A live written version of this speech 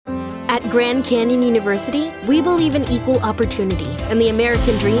At Grand Canyon University, we believe in equal opportunity, and the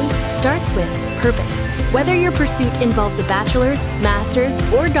American dream starts with purpose. Whether your pursuit involves a bachelor's, master's,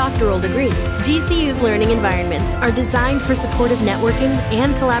 or doctoral degree, GCU's learning environments are designed for supportive networking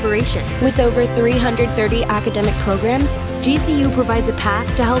and collaboration. With over 330 academic programs, GCU provides a path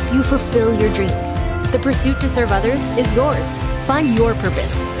to help you fulfill your dreams. The pursuit to serve others is yours. Find your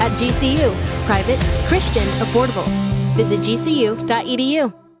purpose at GCU. Private, Christian, affordable. Visit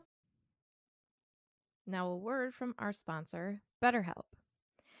gcu.edu. Now a word from our sponsor, BetterHelp.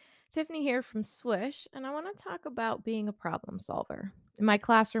 Tiffany here from Swish, and I want to talk about being a problem solver. In my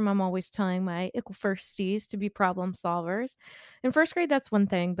classroom, I'm always telling my equal firsties to be problem solvers. In first grade, that's one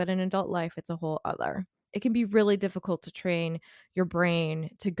thing, but in adult life, it's a whole other. It can be really difficult to train your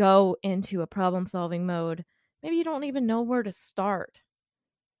brain to go into a problem-solving mode. Maybe you don't even know where to start.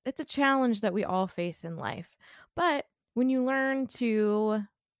 It's a challenge that we all face in life. But when you learn to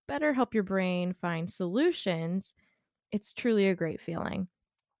better help your brain find solutions, it's truly a great feeling.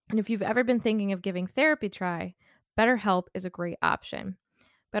 And if you've ever been thinking of giving therapy a try, BetterHelp is a great option.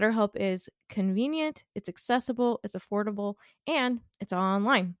 BetterHelp is convenient, it's accessible, it's affordable, and it's all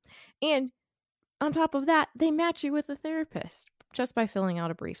online. And on top of that, they match you with a therapist just by filling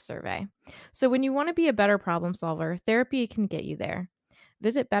out a brief survey. So when you want to be a better problem solver, therapy can get you there.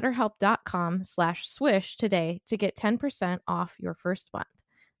 Visit betterhelp.com/swish today to get 10% off your first month.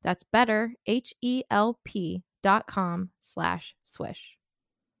 That's betterhelp.com/swish.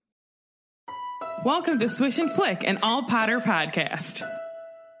 Welcome to Swish and Flick, an all Potter podcast.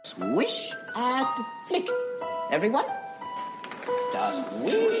 Swish and flick. Everyone?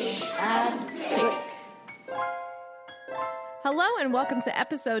 Swish and flick. Hello and welcome to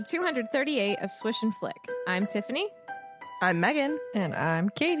episode 238 of Swish and Flick. I'm Tiffany. I'm Megan. And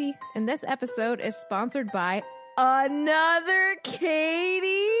I'm Katie. And this episode is sponsored by another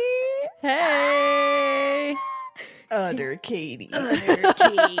Katie. Hey! Other Katie.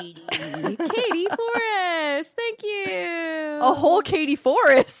 Katie Forrest. Thank you. A whole Katie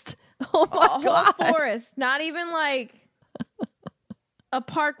Forrest. Oh my God. Whole forest. Not even like a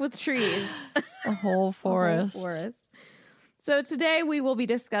park with trees. A whole forest. A whole forest. So today we will be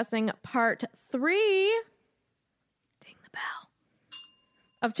discussing part 3, ding the bell,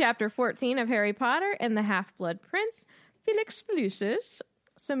 of chapter 14 of Harry Potter and the Half-Blood Prince, Felix Felicis.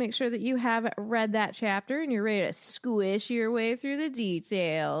 So make sure that you have read that chapter and you're ready to squish your way through the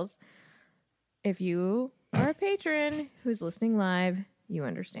details. If you are a patron who's listening live, you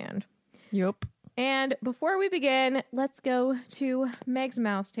understand. Yep. And before we begin, let's go to Meg's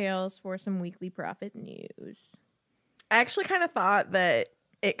Mouse Tales for some weekly profit news. I actually kind of thought that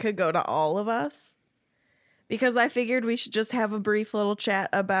it could go to all of us because I figured we should just have a brief little chat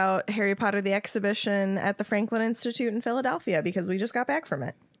about Harry Potter the exhibition at the Franklin Institute in Philadelphia because we just got back from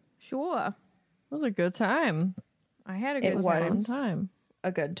it. Sure. It was a good time. I had a good time.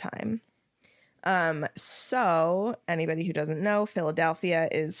 A good time. So anybody who doesn't know, Philadelphia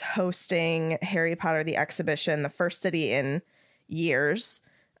is hosting Harry Potter the exhibition, the first city in years.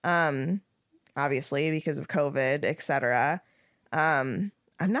 Obviously because of COVID, etc. I'm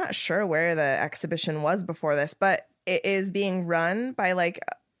not sure where the exhibition was before this, but it is being run by like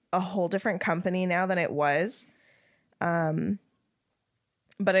a whole different company now than it was. But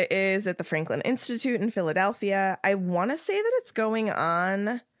it is at the Franklin Institute in Philadelphia. I want to say that it's going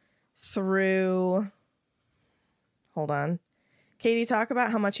on through... Hold on. Katie, talk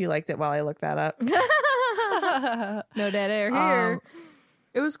about how much you liked it while I look that up. No dead air here.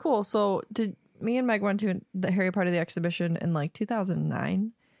 It was cool. So me and Meg went to the Harry Potter the exhibition in like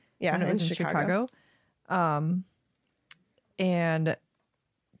 2009. Yeah, when it was in Chicago. And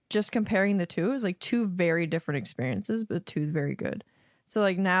just comparing the two, it was like two very different experiences, but two very good. So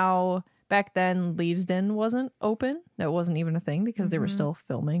like now, back then, Leavesden wasn't open. That wasn't even a thing because they were still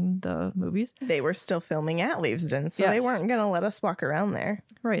filming the movies. They were still filming at Leavesden, so they weren't going to let us walk around there.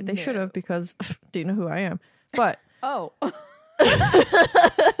 Right, they should have because do you know who I am? But Oh.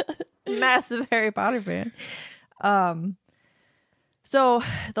 massive Harry Potter fan. So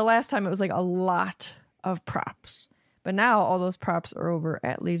the last time it was like a lot of props, but now all those props are over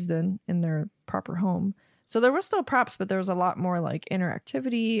at Leavesden in their proper home. So there was still props, but there was a lot more like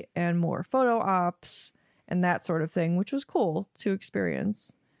interactivity and more photo ops and that sort of thing, which was cool to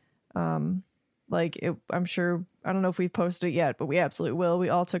experience. Like it, I'm sure, I don't know if we've posted it yet, but we absolutely will. We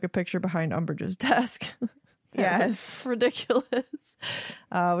all took a picture behind Umbridge's desk. Yes. Ridiculous.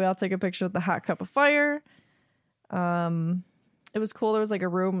 We all took a picture with the hot cup of fire. It was cool. There was like a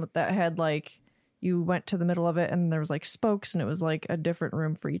room that had like, you went to the middle of it and there was like spokes and it was like a different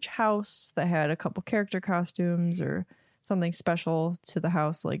room for each house that had a couple character costumes or something special to the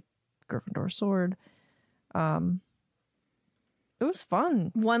house, like Gryffindor sword. It was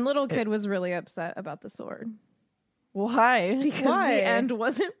fun. One little kid was really upset about the sword Why? because Why? the end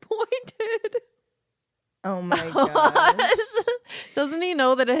wasn't pointed. Oh my god. Doesn't he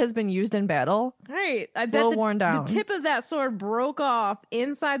know that it has been used in battle? Right. I It's a bet little worn down. the tip of that sword broke off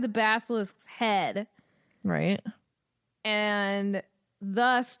inside the basilisk's head Right. and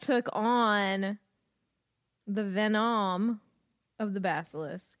thus took on the venom of the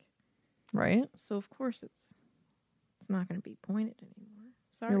basilisk. Right. So of course it's not going to be pointed anymore.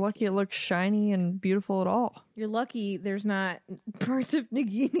 Sorry. You're lucky it looks shiny and beautiful at all. You're lucky there's not parts of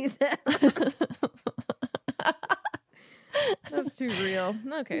Nagini's head. That's too real.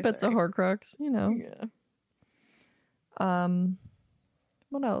 Okay. That's a sorry. Horcrux, you know. Yeah.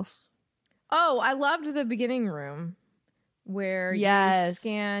 What else? Oh, I loved the beginning room where you Yes.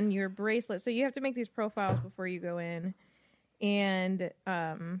 scan your bracelet. So you have to make these profiles before you go in. And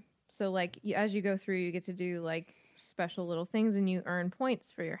so like as you go through, you get to do like special little things and you earn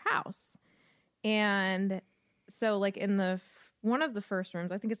points for your house. And so like in one of the first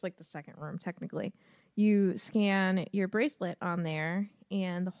rooms, I think it's like the second room technically, you scan your bracelet on there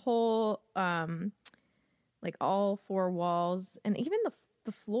and the whole like all four walls and even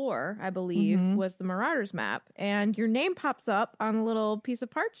the floor, I believe, was the Marauders map. And your name pops up on a little piece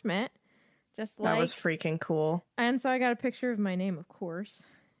of parchment. Just like That was freaking cool. and so I got a picture of my name, of course.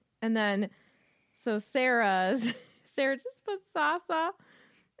 And then so Sarah just put Sasa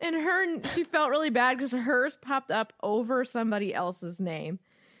and she felt really bad because hers popped up over somebody else's name.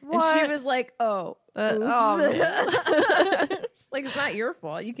 And she was like, oh, oops. oh, It's like, it's not your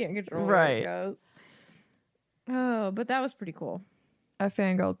fault. You can't control where Right. it goes. Oh, but that was pretty cool. I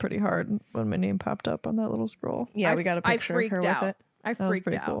fangirled pretty hard when my name popped up on that little scroll. Yeah, we got a I picture of freaked her out. with it. I That was freaked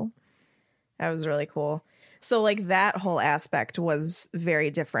pretty out. cool. That was really cool. So like that whole aspect was very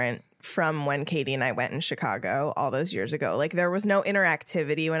different from when Katie and I went in Chicago all those years ago. Like there was no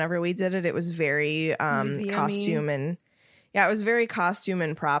interactivity whenever we did it. It was very Museum-y. costume and it was very costume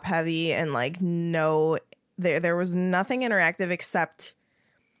and prop heavy and like no there was nothing interactive except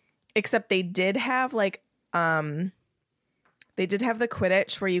they did have like they did have the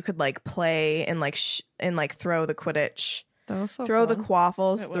Quidditch where you could like play and like throw the Quidditch. That was so Throw fun. the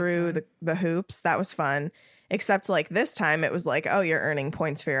quaffles It was through fun. the hoops. That was fun. Except like this time it was like, oh, you're earning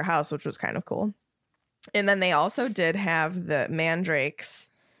points for your house, which was kind of cool. And then they also did have the mandrakes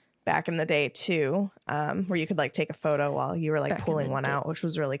back in the day too, where you could like take a photo while you were like Back in pulling the one day. out, which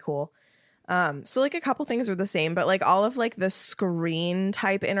was really cool. So like a couple things were the same, but like all of like the screen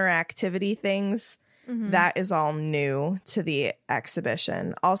type interactivity things, that is all new to the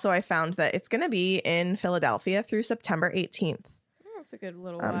exhibition. Also, I found that it's going to be in Philadelphia through September 18th. Oh, that's a good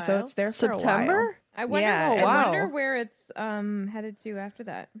little while. So it's there for a while. September? I wonder, Yeah, I and- wonder where it's headed to after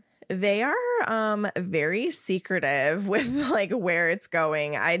that. They are very secretive with like where it's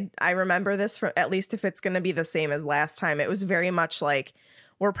going. I remember this from, at least if it's going to be the same as last time. It was very much like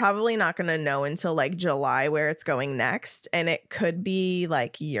we're probably not going to know until like July where it's going next, and it could be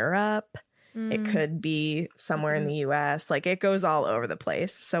like Europe. It could be somewhere in the US. Like it goes all over the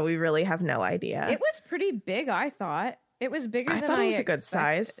place. So we really have no idea. It was pretty big, I thought. It was bigger I than thought I it was a good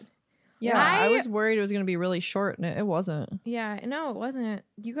expected. size. Yeah, I was worried it was going to be really short, and it wasn't. Yeah, no, it wasn't.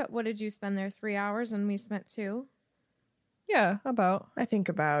 What did you spend there? 3 hours and we spent 2? Yeah, about. I think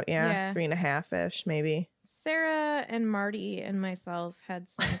about, Yeah. 3.5-ish, maybe. Sarah and Marty and myself had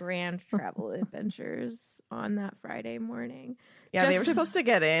some grand travel adventures on that Friday morning. Yeah, they Just were to- supposed to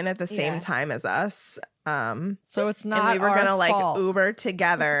get in at the same Yeah. time as us. So it's not and we were our gonna like fault. Uber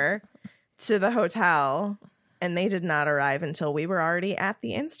together to the hotel, and they did not arrive until we were already at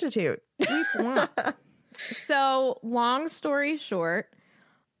the institute. So, long story short,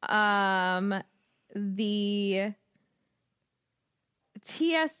 the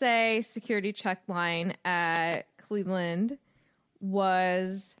TSA security check line at Cleveland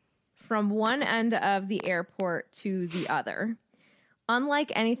was from one end of the airport to the other.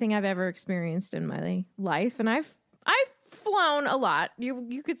 Unlike anything I've ever experienced in my life, and I've flown a lot.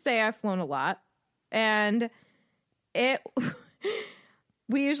 You could say I've flown a lot. And it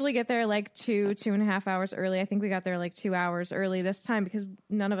we usually get there like 2.5 hours early. I think we got there like 2 hours early this time because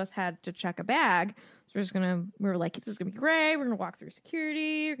none of us had to check a bag. So we were like, this is gonna be great. We're gonna walk through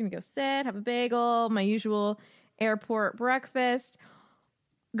security. We're gonna go sit, have a bagel, my usual airport breakfast.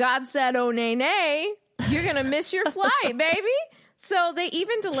 God said, oh, nay, you're gonna miss your flight, baby. So they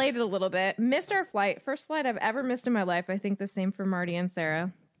even delayed it a little bit, missed our flight. First flight I've ever missed in my life. I think the same for Marty and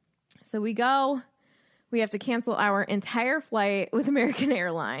Sarah. So we go. We have to cancel our entire flight with American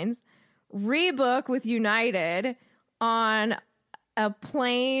Airlines, rebook with United on a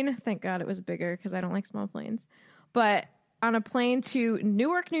plane. Thank God it was bigger because I don't like small planes. But on a plane to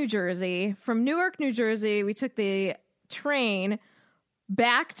Newark, New Jersey. From Newark, New Jersey, we took the train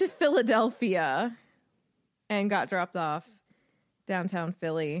back to Philadelphia and got dropped off downtown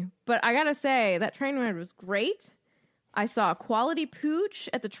Philly. But I gotta say, that train ride was great. I saw a quality pooch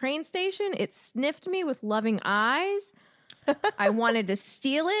at the train station. It sniffed me with loving eyes. I wanted to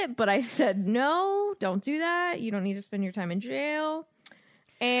steal it, but I said, no, don't do that. You don't need to spend your time in jail.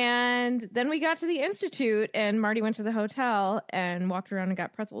 And then we got to the Institute, and Marty went to the hotel and walked around and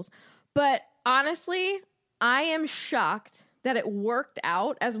got pretzels. But honestly, I am shocked that it worked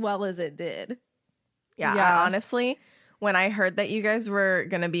out as well as it did. Yeah. Honestly, when I heard that you guys were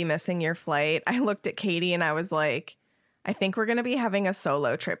going to be missing your flight, I looked at Katie and I was like, I think we're going to be having a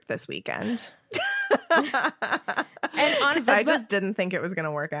solo trip this weekend. And honestly, I just didn't think it was going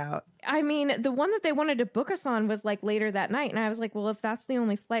to work out. I mean, the one that they wanted to book us on was like later that night. And I was like, well, if that's the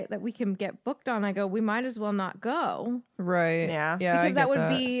only flight that we can get booked on, I go, we might as well not go. Right. Yeah. Because that would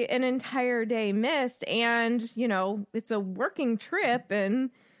be an entire day missed. And, you know, it's a working trip.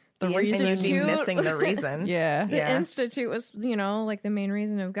 And the reason you'd be missing the reason. The Institute was, you know, like the main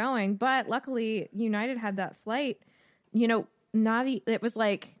reason of going. But luckily, United had that flight. You know, it was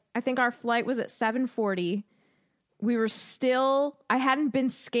like, I think our flight was at 7:40. We were still, I hadn't been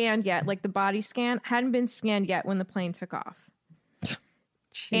scanned yet, like the body scan hadn't been scanned yet when the plane took off.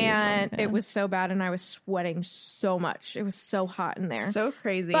 Jeez, and it was so bad, and I was sweating so much. It was so hot in there. So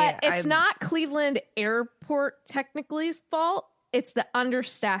crazy. But it's not Cleveland Airport technically's fault. It's the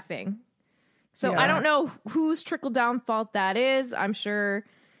understaffing. So I don't know whose trickle-down fault that is. I'm sure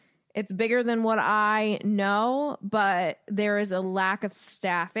it's bigger than what I know, but there is a lack of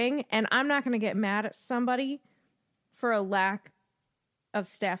staffing, and I'm not going to get mad at somebody for a lack of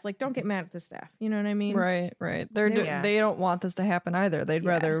staff. Like, don't get mad at the staff. You know what I mean? Right. They don't want this to happen either. They'd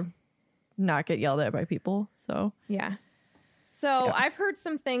rather not get yelled at by people. So I've heard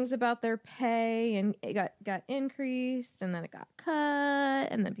some things about their pay, and it got increased, and then it got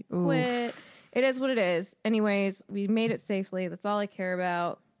cut, and then people quit. It is what it is. Anyways, we made it safely. That's all I care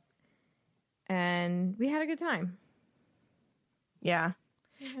about. And we had a good time. Yeah.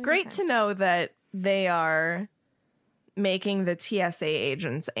 Great to know that they are making the TSA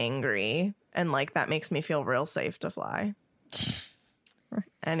agents angry. And like, that makes me feel real safe to fly.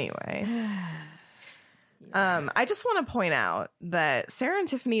 Anyway. I just want to point out that Sarah and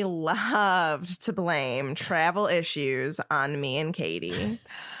Tiffany loved to blame travel issues on me and Katie.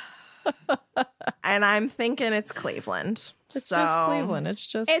 And I'm thinking it's Cleveland. It's just Cleveland.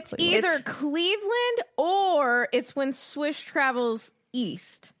 It's Cleveland. Either Cleveland or it's when Swish travels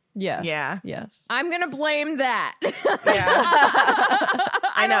east. Yes. Yeah. Yes. I'm going to blame that. Yeah.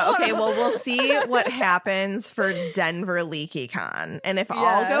 I know. Okay, well, we'll see what happens for Denver LeakyCon. And if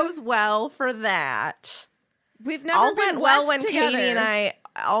all goes well for that, we've never been west when together.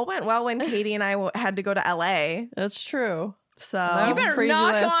 All went well when Katie and I had to go to LA. That's true. So you better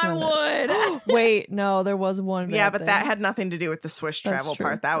knock on wood. Wait, no, there was one. Yeah, but that had nothing to do with the Swish travel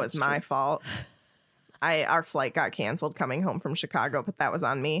part. That was my fault. Our flight got canceled coming home from Chicago, but that was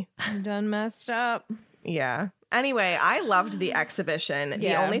on me. I'm done messed up. Yeah. Anyway, I loved the exhibition.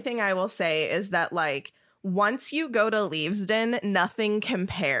 The only thing I will say is that, like, once you go to Leavesden, nothing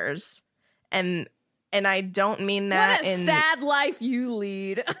compares. And I don't mean that in sad life you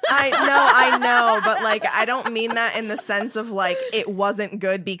lead. I know, but like, I don't mean that in the sense of like, it wasn't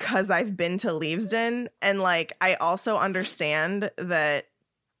good because I've been to Leavesden. And like, I also understand that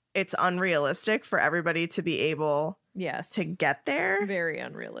it's unrealistic for everybody to be able to get there. Very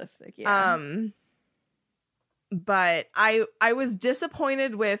unrealistic. Yeah. But I was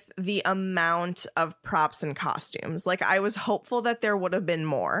disappointed with the amount of props and costumes. Like, I was hopeful that there would have been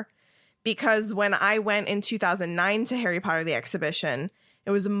more. Because when I went in 2009 to Harry Potter the Exhibition, it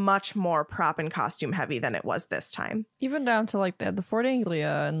was much more prop and costume heavy than it was this time. Even down to like the Fort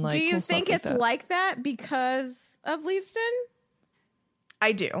Anglia and like. Do you think it's like that because of Leavesden?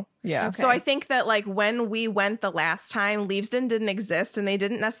 I do. Yeah. Okay. So I think that like when we went the last time, Leavesden didn't exist and they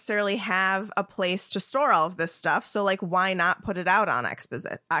didn't necessarily have a place to store all of this stuff. So like, why not put it out on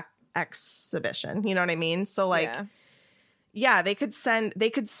exhibition? You know what I mean? So like. Yeah, they could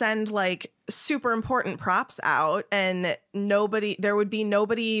send like super important props out and there would be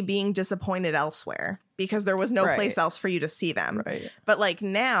nobody being disappointed elsewhere because there was no place else for you to see them. Right. But like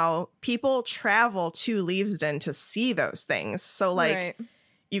now people travel to Leavesden to see those things. So like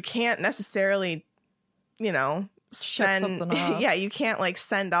you can't necessarily, you know, send you can't like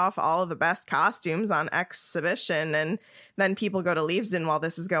send off all of the best costumes on exhibition and then people go to Leavesden while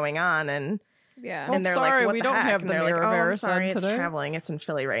this is going on and Yeah. Oh, And they're sorry, like, what we the don't heck? have And the they're like, Mirror oh, I'm Mirror sorry, said it's today. traveling. It's in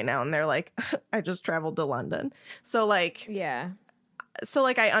Philly right now. And they're like, I just traveled to London. So like, Yeah.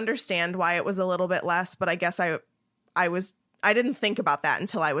 I understand why it was a little bit less, but I guess I didn't think about that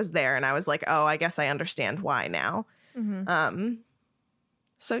until I was there, and I was like, oh, I guess I understand why now. Mm-hmm.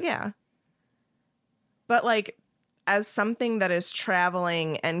 So yeah. But like, as something that is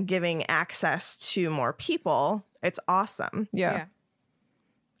traveling and giving access to more people, it's awesome. Yeah.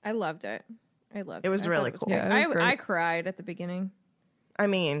 I loved it. I loved it. It was I thought really it cool. great. Yeah, it was great. I cried at the beginning. I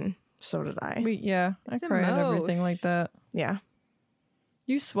mean, so did I. I It's cry at emotion. everything like that. Yeah,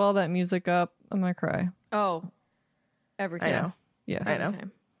 You swell that music up, I'm gonna cry. Oh, every I time. know. Yeah. I know. Every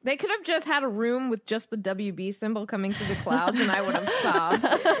time. They could have just had a room with just the WB symbol coming through the clouds, and I would have sobbed.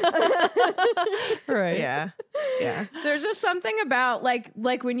 Right. Yeah. Yeah. There's just something about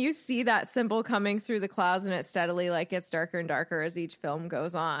like when you see that symbol coming through the clouds, and it steadily like gets darker and darker as each film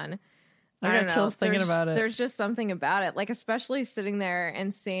goes on. I don't got know. chills thinking There's- about it. There's just something about it, like especially sitting there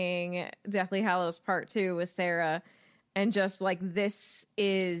and seeing Deathly Hallows Part 2 with Sarah, and just like this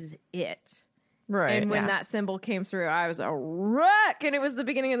is it. Right. And when yeah. that symbol came through, I was a wreck, and it was the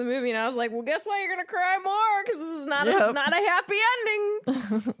beginning of the movie, and I was like, "Well, guess why you're gonna cry more? Because this is not a happy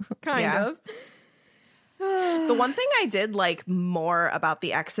ending, kind Yeah. of." The one thing I did like more about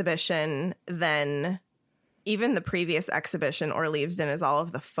the exhibition than even the previous exhibition or Leavesden is all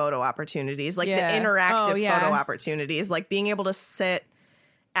of the photo opportunities, like Yeah. the interactive Oh, yeah. photo opportunities, like being able to sit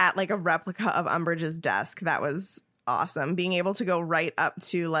at like a replica of Umbridge's desk. That was awesome. Being able to go right up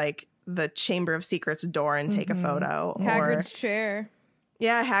to like the Chamber of Secrets door and take a photo. Hagrid's Or, chair.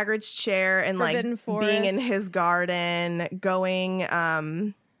 yeah, Hagrid's chair, and Forbidden like being in Forest. his garden, going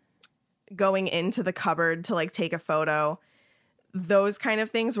into the cupboard to like take a photo. Those kind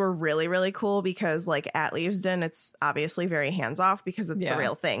of things were really, really cool because like at Leavesden, it's obviously very hands off because it's Yeah. the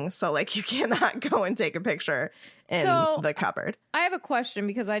real thing. So like you cannot go and take a picture in So- the cupboard. I have a question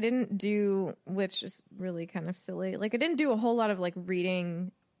because I didn't do, which is really kind of silly. Like I didn't do a whole lot of like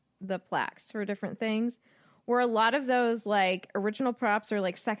reading the plaques for different things. Were a lot of those like original props or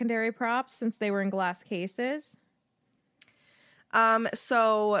like secondary props since they were in glass cases?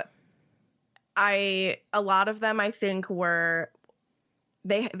 So a lot of them I think were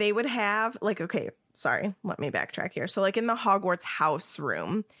they would have like, okay, sorry, let me backtrack here. So like in the Hogwarts house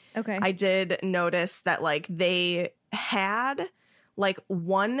room, Okay. I did notice that like they had like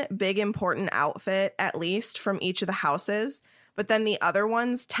one big important outfit at least from each of the houses, but then the other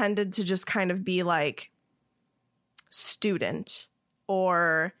ones tended to just kind of be like student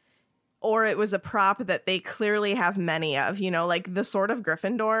or it was a prop that they clearly have many of, you know, like the Sword of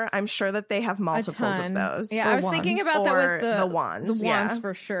Gryffindor. I'm sure that they have multiples of ton. those. Yeah, Or I was thinking wands. about that Or with the wands, The yeah. wands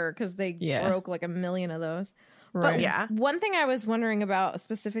for sure, because they Yeah. broke like a million of those. Right. Yeah. One thing I was wondering about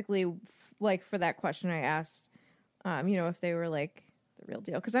specifically, like for that question I asked, you know, if they were like the real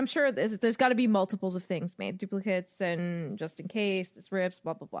deal, because I'm sure there's got to be multiples of things made, duplicates, and just in case this rips,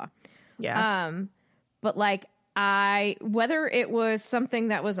 blah blah blah. Yeah. But like whether it was something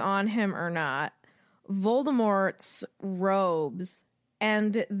that was on him or not, Voldemort's robes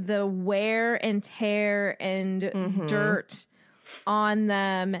and the wear and tear and dirt on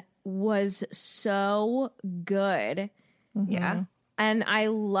them was so good. Yeah. And I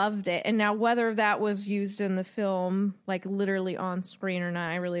loved it. And now whether that was used in the film, like literally on screen or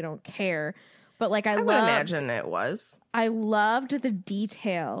not, I really don't care. But like I would imagine it was. I loved the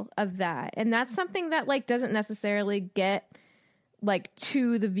detail of that. And that's something that like doesn't necessarily get like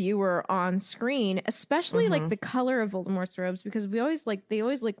to the viewer on screen, especially like the color of Voldemort's robes, because they always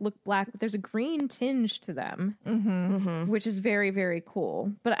look black, but there's a green tinge to them, which is very, very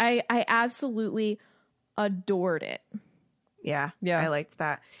cool. But I absolutely adored it. Yeah. Yeah. I liked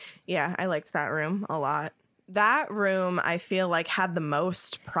that. Yeah, I liked that room a lot. That room, I feel like, had the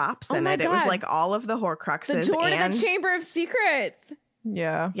most props Oh in my it. It was God. like all of the The Horcruxes door and to the Chamber of Secrets.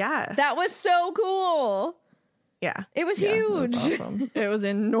 Yeah. yeah, That was so cool. yeah. It was Yeah, huge. It was awesome. It was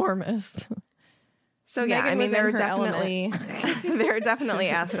enormous. So yeah, Megan I mean, was there in are her definitely there are definitely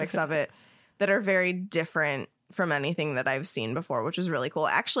aspects of it that are very different from anything that I've seen before, which is really cool.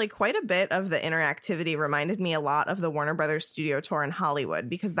 Actually, quite a bit of the interactivity reminded me a lot of the Warner Brothers studio tour in Hollywood,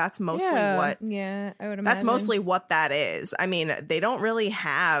 because that's mostly Yeah. what Yeah, I would imagine. that's mostly what that is. I mean, they don't really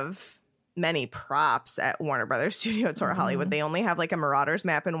have many props at Warner Brothers Studio Tour Hollywood. They only have like a Marauders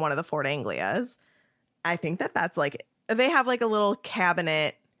map and one of the Fort Anglias. I think that's like, they have like a little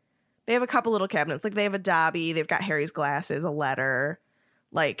cabinet. They have a couple little cabinets. Like they have a Dobby. They've got Harry's glasses, a letter,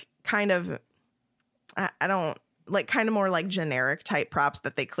 like kind of, I don't, like kind of more like generic type props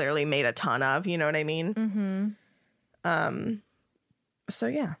that they clearly made a ton of. You know what I mean? Mm-hmm. So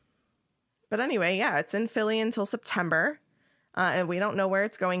yeah, But anyway, yeah, it's in Philly until September. And we don't know where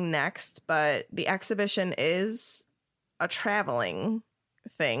it's going next, but the exhibition is a traveling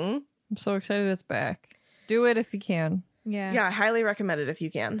thing. I'm so excited it's back. Do it if you can. Yeah. Yeah, I highly recommend it if you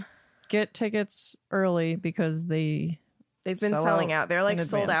can. Get tickets early because they've been selling out. They're like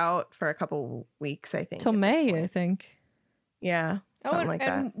sold out for a couple weeks, I think. Till May, I think. Yeah. Something like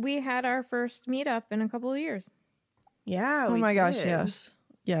that. And we had our first meetup in a couple of years. Yeah. Oh my gosh, yes.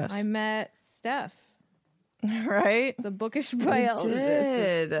 Yes. I met Steph. Right? The bookish biologist.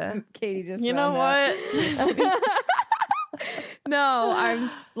 Did. Katie just You know found what? out. No, I'm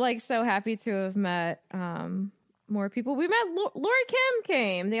like so happy to have met more people. We met Lori Kim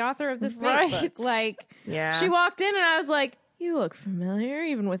came, the author of the Snake book. Like, yeah, she walked in and I was like, "You look familiar,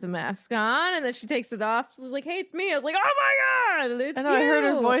 even with a mask on." And then she takes it off. She was like, "Hey, it's me." I was like, "Oh my god, it's I know. you." I heard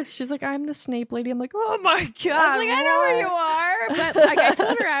her voice. She's like, "I'm the Snape lady." I'm like, "Oh my god!" I was like, "I know who you are," but like I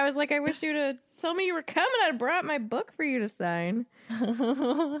told her, I was like, "I wish you to tell me you were coming. I brought my book for you to sign."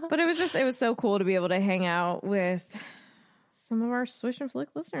 But it was so cool to be able to hang out with some of our Swish and Flick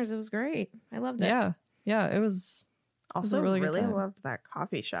listeners. It was great. I loved it. Yeah, it was. Also, a really good really time. loved that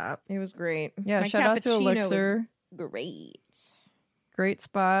coffee shop. It was great. Yeah, My shout out to cappuccino was Elixir. Great. Great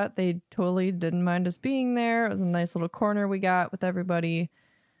spot. They totally didn't mind us being there. It was a nice little corner we got with everybody.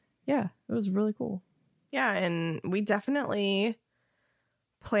 Yeah, it was really cool. Yeah, and we definitely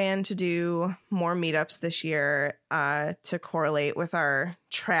plan to do more meetups this year to correlate with our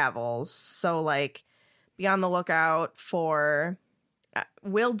travels. So, like, be on the lookout for...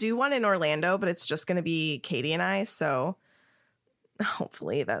 we'll do one in Orlando, but it's just going to be Katie and I, so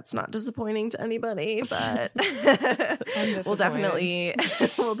hopefully that's not disappointing to anybody, but we'll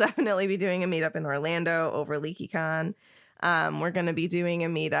definitely be doing a meetup in Orlando over LeakyCon. We're going to be doing a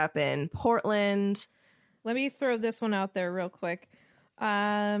meetup in Portland. Let me throw this one out there real quick.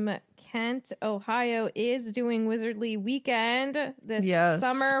 Kent, Ohio is doing Wizardly Weekend this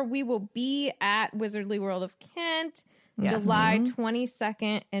summer. We will be at Wizardly World of Kent. Yes. July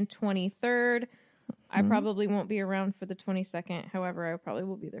 22nd and 23rd. I probably won't be around for the 22nd. However, I probably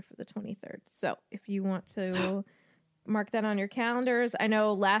will be there for the 23rd. So if you want to mark that on your calendars. I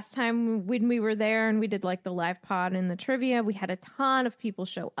know last time when we were there and we did like the live pod and the trivia, we had a ton of people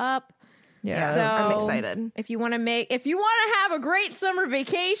show up. Yeah, so I'm excited. If you want to have a great summer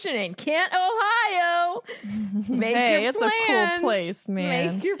vacation in Kent, Ohio, make your plans. It's a cool place,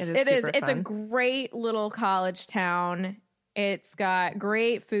 man. It is. It's a fun. great little college town. It's got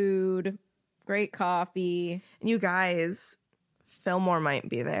great food, great coffee. You guys, Fillmore might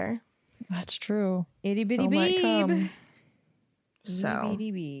be there. That's true. Itty bitty Phil might beeb. come. So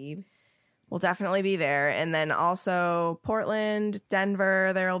Itty bitty beeb. we'll definitely be there. And then also Portland,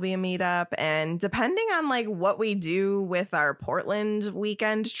 Denver, there'll be a meetup. And depending on like what we do with our Portland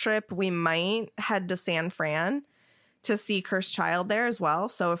weekend trip, we might head to San Fran to see Cursed Child there as well.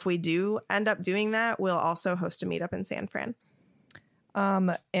 So if we do end up doing that, we'll also host a meetup in San Fran.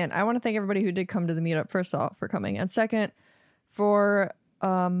 And I want to thank everybody who did come to the meetup, first off, for coming. And second, for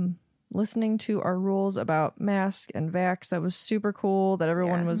listening to our rules about mask and vax. That was super cool that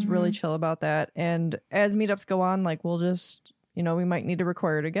everyone was really chill about that. And as meetups go on, like we'll just, we might need to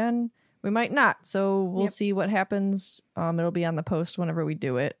require it again. We might not. So we'll see what happens. It'll be on the post whenever we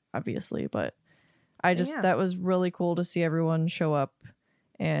do it, obviously. But that was really cool to see everyone show up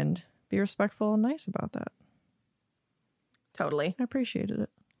and be respectful and nice about that. Totally. I appreciated it.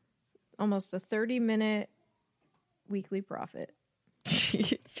 Almost a 30-minute weekly profit.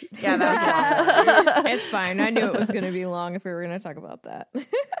 Yeah, that was long. It's fine. I knew it was going to be long if we were going to talk about that.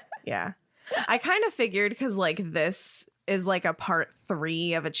 Yeah. I kind of figured because like this is like a part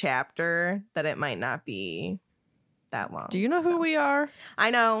 3 of a chapter that it might not be that long. Do you know who we are? I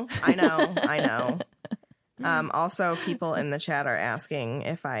know. Also, people in the chat are asking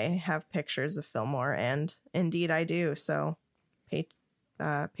if I have pictures of Fillmore, and indeed I do. So,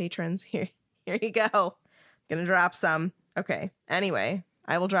 patrons, here you go. Gonna drop some. Okay. Anyway,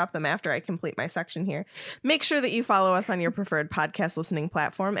 I will drop them after I complete my section here. Make sure that you follow us on your preferred podcast listening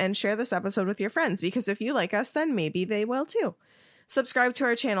platform and share this episode with your friends, because if you like us, then maybe they will too. Subscribe to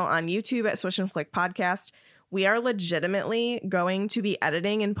our channel on YouTube at Swish and Flick Podcast. We are legitimately going to be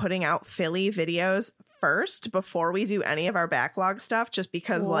editing and putting out Philly videos first before we do any of our backlog stuff, just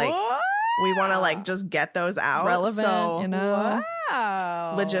because like we want to like just get those out. Relevant, so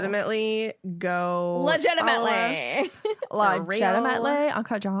Wow. legitimately go Legitimately. Legitimately,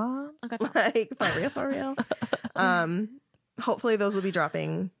 Uncle John. like for real. Hopefully those will be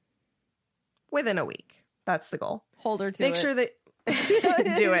dropping within a week. That's the goal. Hold her to Make it. sure that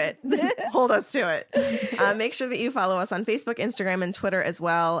Do it. Hold us to it. Make sure that you follow us on Facebook, Instagram, and Twitter as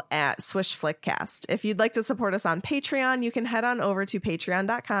well at Swish Flickcast. If you'd like to support us on Patreon, you can head on over to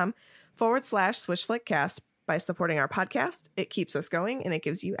patreon.com/Swish Flickcast. By supporting our podcast, it keeps us going and it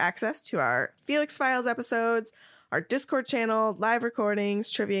gives you access to our Felix Files episodes, our Discord channel, live recordings,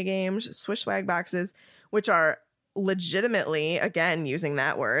 trivia games, Swish Swag boxes, which are legitimately, again, using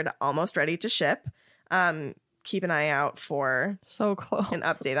that word, almost ready to ship. Keep an eye out for so close an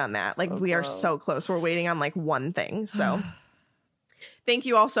update on that. Like, So we are close. so close. We're waiting on like one thing. So thank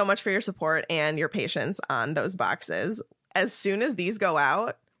you all so much for your support and your patience on those boxes. As soon as these go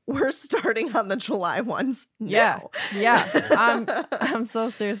out, we're starting on the July ones. Yeah. now. I'm so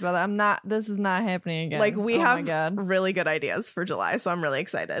serious about that. This is not happening again. Like, we Oh my have God. really good ideas for July, so I'm really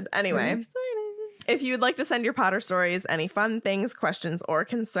excited. Anyway, Pretty exciting. if you would like to send your Potter stories, any fun things, questions, or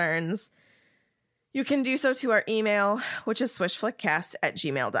concerns, you can do so to our email, which is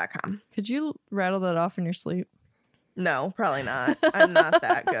swishflickcast@gmail.com. Could you rattle that off in your sleep? No, probably not. I'm not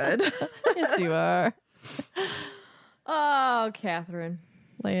that good. Yes, you are. Oh, Catherine.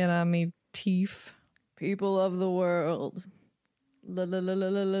 Lay it on me, teeth. People of the world.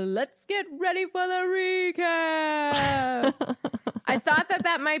 Let's get ready for the recap. I thought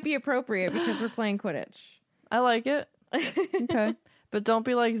that might be appropriate because we're playing Quidditch. I like it. Okay. But don't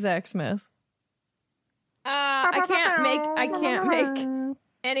be like Zach Smith. I can't make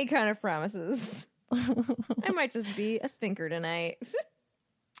any kind of promises. I might just be a stinker tonight.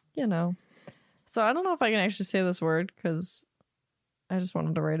 You know. So I don't know if I can actually say this word because I just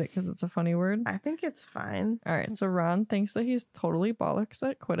wanted to write it because it's a funny word. I think it's fine. All right, so Ron thinks that he's totally bollocks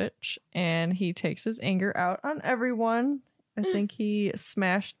at Quidditch, and he takes his anger out on everyone. I think he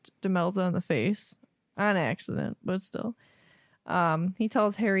smashed Demelza in the face on accident, but still. He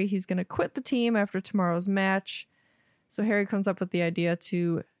tells Harry he's going to quit the team after tomorrow's match. So Harry comes up with the idea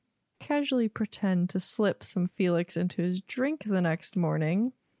to casually pretend to slip some Felix into his drink the next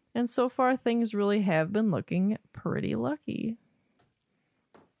morning. And so far, things really have been looking pretty lucky.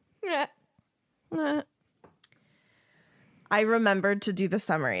 Yeah. I remembered to do the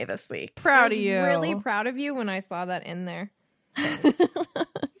summary this week. Proud I of was you. really proud of you when I saw that in there.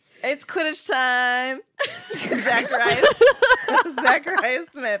 It's Quidditch time. Zacharias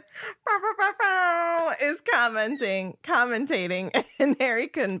Smith is commentating, and Harry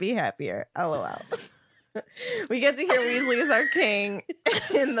couldn't be happier. LOL. We get to hear Weasley is our king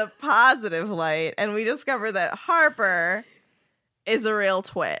in the positive light, and we discover that Harper is a real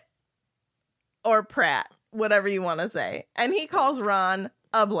twit. Or Pratt, whatever you want to say. And he calls Ron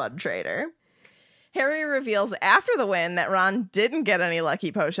a blood traitor. Harry reveals after the win that Ron didn't get any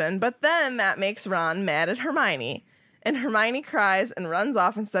lucky potion, but then that makes Ron mad at Hermione. And Hermione cries and runs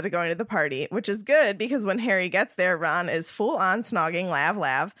off instead of going to the party, which is good because when Harry gets there, Ron is full on snogging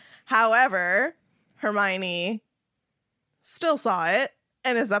Lav. However, Hermione still saw it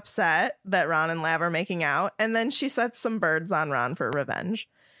and is upset that Ron and Lav are making out, and then she sets some birds on Ron for revenge.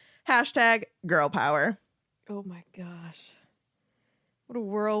 Hashtag girl power. Oh my gosh. What a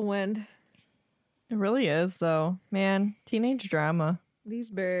whirlwind. It really is, though. Man, teenage drama.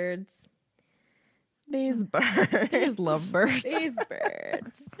 These birds. These birds. These lovebirds. These birds.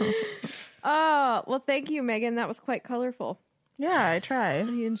 Oh, well, thank you, Megan. That was quite colorful. Yeah, I tried.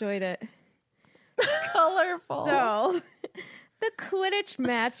 I enjoyed it. Colorful. So, the Quidditch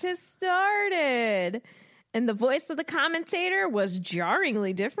match has started. And the voice of the commentator was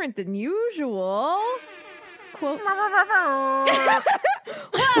jarringly different than usual. Quote, well,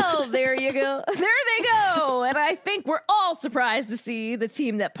 there you go. There they go. And I think we're all surprised to see the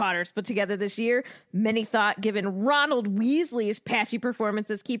team that Potter's put together this year. Many thought, given Ronald Weasley's patchy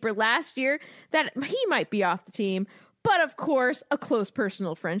performance as keeper last year, that he might be off the team. But of course, a close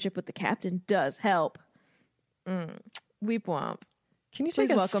personal friendship with the captain does help. Weep womp. Can you Please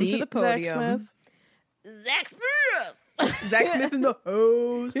take a welcome seat, to the Zach podium. Smith? Zach Smith! Zach Smith in the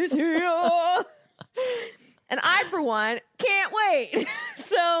hose. is here. And I, for one, can't wait.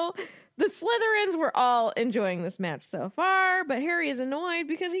 So the Slytherins were all enjoying this match so far, but Harry is annoyed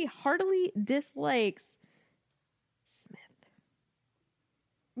because he heartily dislikes Smith.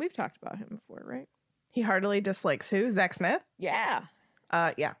 We've talked about him before, right? He heartily dislikes who? Zach Smith? Yeah.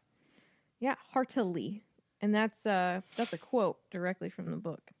 Yeah. Yeah, heartily. And that's a quote directly from the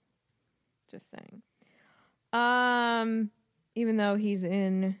book. Just saying. Even though he's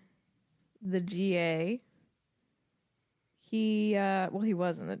in the GA, he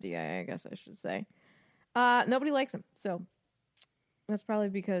was in the GA, I guess I should say. Nobody likes him, so that's probably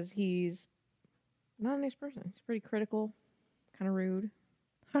because he's not a nice person. He's pretty critical, kind of rude.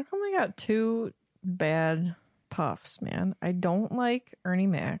 How come we got two bad Puffs, man. I don't like Ernie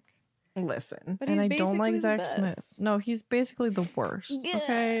Mac. Listen. But And he's I don't like basically the Zach Smith. best. No, he's basically the worst.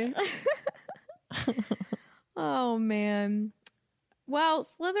 Okay. Oh, man. Well,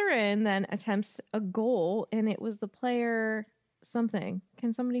 Slytherin then attempts a goal, and it was the player something.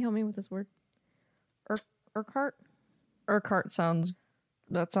 Can somebody help me with this word? Urquhart? Urquhart sounds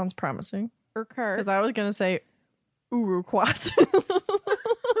promising. Urquhart. Because I was gonna say Uruquat.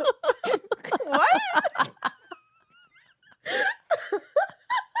 What?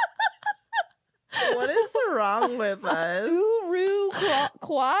 What is wrong with us?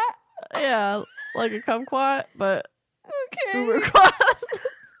 Uruquat? Yeah, like a kumquat, but Okay. Uruquat.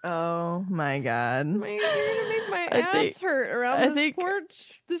 Oh my god. You're gonna make my I abs think- hurt around I this think- poor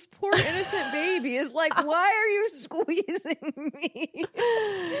innocent baby. Is like, why are you squeezing me?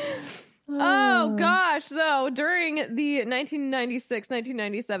 Oh gosh. So during the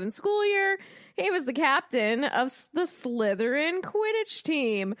 1996-1997 school year, he was the captain of the Slytherin Quidditch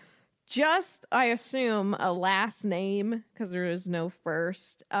team. Just, I assume, a last name because there is no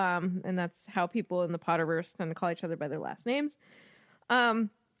first. And that's how people in the Potterverse tend to call each other by their last names.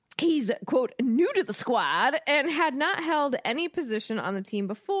 He's, quote, new to the squad and had not held any position on the team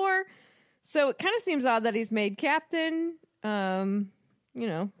before. So it kind of seems odd that he's made captain, playing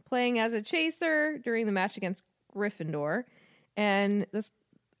as a chaser during the match against Gryffindor. And this,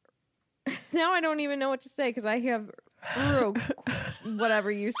 now I don't even know what to say because I have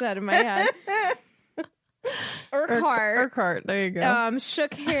whatever you said in my head. Urquhart. Urquhart, there you go.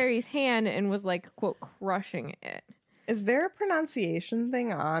 Shook Harry's hand and was like, quote, crushing it. Is there a pronunciation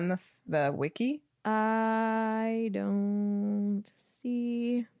thing on the wiki? I don't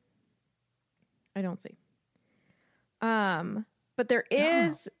see. But there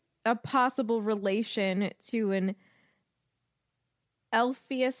is a possible relation to an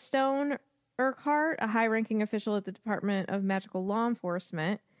Elphinstone Urquhart, a high-ranking official at the Department of Magical Law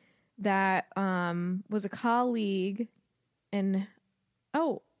Enforcement that was a colleague and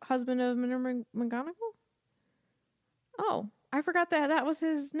husband of Minerva McGonagall. Oh, I forgot that was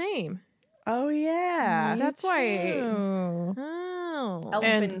his name. Oh yeah. That's why. Oh. Oh,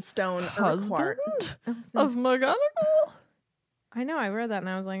 Elphinstone Husband Urquhart. of McGonagall? I know. I read that and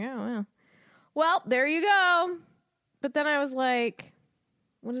I was like, oh, wow. Well, there you go. But then I was like,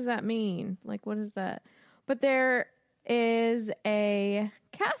 what does that mean? Like, what is that? But there is a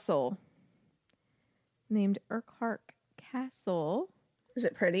castle named Urquhart Castle. Is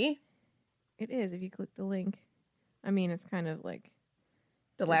it pretty? It is, if you click the link. I mean, it's kind of like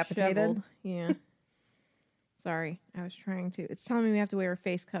Dilapidated? disheveled. Yeah. Sorry. I was trying to. It's telling me we have to wear a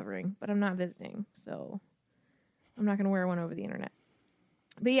face covering, but I'm not visiting, so I'm not going to wear one over the internet.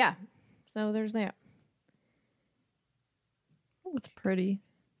 But yeah, so there's that. Oh, it's pretty.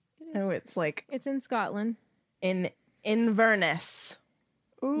 It is. Oh, it's like It's in Scotland. in Inverness.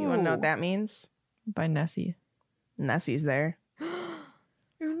 Ooh. You want to know what that means? By Nessie. Nessie's there.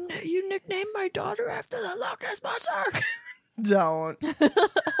 You nicknamed my daughter after the Loch Ness Monster. Don't.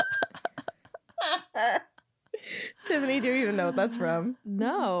 Tiffany, do you even know what that's from?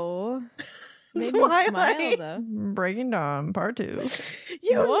 No. Made me Twilight. smile, though. Breaking Dawn, part 2.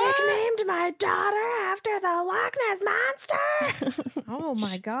 You What? nicknamed my daughter after the Loch Ness Monster. Oh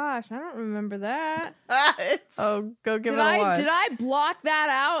my gosh, I don't remember that. It's- Oh, go give Did it a watch. I block that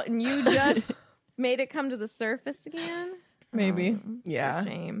out and you just made it come to the surface again? Maybe. Yeah.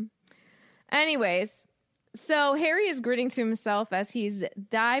 Shame. Anyways, so Harry is grinning to himself as he's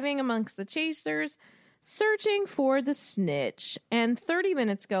diving amongst the chasers, searching for the snitch. And 30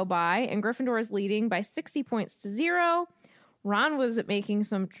 minutes go by, and Gryffindor is leading by 60 points to 0. Ron was making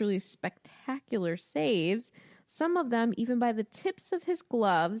some truly spectacular saves, some of them even by the tips of his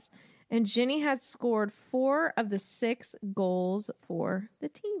gloves. And Ginny had scored 4 of the 6 goals for the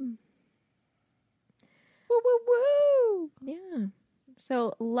team. Woo, woo, woo. Yeah.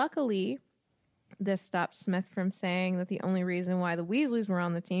 So luckily, this stopped Smith from saying that the only reason why the Weasleys were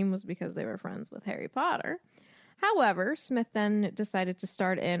on the team was because they were friends with Harry Potter. However, Smith then decided to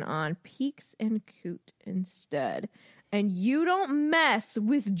start in on Peeks and Coot instead. And you don't mess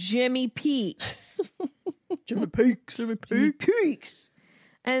with Jimmy Peeks. Jimmy Peaks. Jimmy Peaks.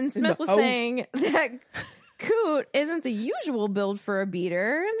 And Smith was saying that Coot isn't the usual build for a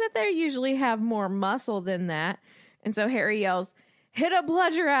beater and that they usually have more muscle than that. And so Harry yells, "Hit a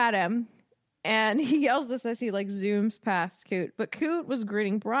bludger at him." And he yells this as he zooms past Coot. But Coot was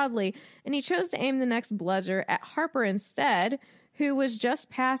grinning broadly, and he chose to aim the next bludger at Harper instead, who was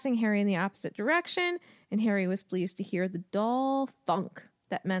just passing Harry in the opposite direction. And Harry was pleased to hear the dull thunk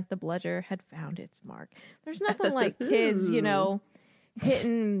that meant the bludger had found its mark. There's nothing like kids,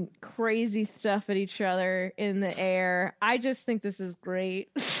 hitting crazy stuff at each other in the air. I just think this is great.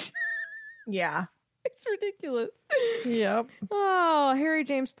 Yeah. It's ridiculous. Yep. Oh, Harry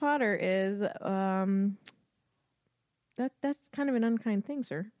James Potter is that's kind of an unkind thing,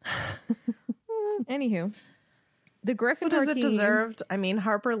 sir. Anywho, the Gryffindor What is it team deserved? I mean,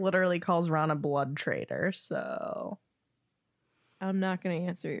 Harper literally calls Ron a blood traitor, so I'm not going to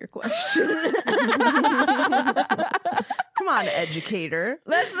answer your question. come on, educator.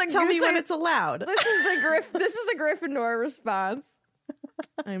 Tell me when it's allowed. This is the Gryffindor response.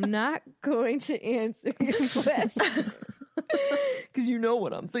 I'm not going to answer your question because you know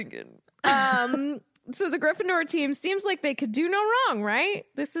what I'm thinking. So the Gryffindor team seems like they could do no wrong, right?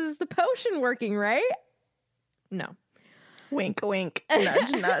 This is the potion working, right? No. Wink, wink,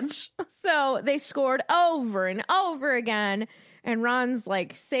 nudge, nudge. So they scored over and over again, and Ron's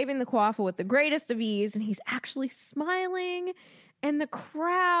like saving the quaffle with the greatest of ease, and he's actually smiling, and the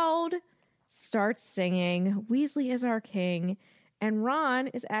crowd starts singing "Weasley is our king," and Ron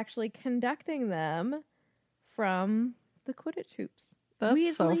is actually conducting them from the Quidditch hoops. That's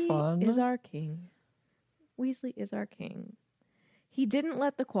Weasley so fun. is our king. Weasley is our king. He didn't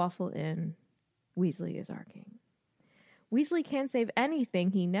let the quaffle in. Weasley is our king. Weasley can't save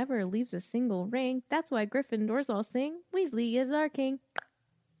anything. He never leaves a single ring. That's why Gryffindors all sing, Weasley is our king.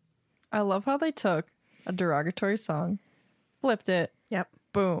 I love how they took a derogatory song, flipped it, Yep.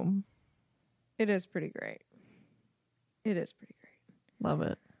 boom. It is pretty great. It is pretty great. Love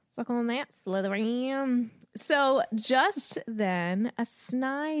it. Suck on that, Slytherin. So just then, a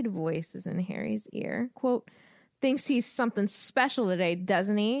snide voice is in Harry's ear. Quote, thinks he's something special today,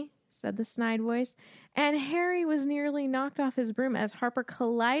 doesn't he? Said the snide voice. And Harry was nearly knocked off his broom as Harper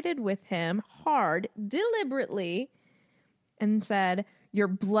collided with him hard, deliberately, and said, "Your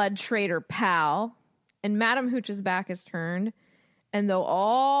blood traitor, pal." And Madam Hooch's back is turned. And though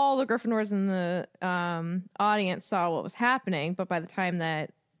all the Gryffindors in the audience saw what was happening, but by the time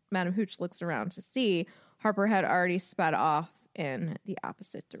that Madam Hooch looks around to see, Harper had already sped off in the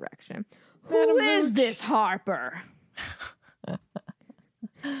opposite direction. Who is this Harper?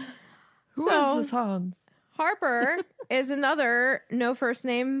 Who is this Hans? Harper is another no first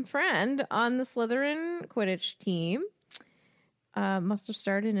name friend on the Slytherin Quidditch team. Must have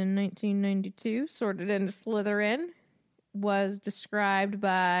started in 1992, sorted into Slytherin. Was described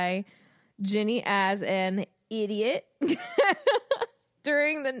by Ginny as an idiot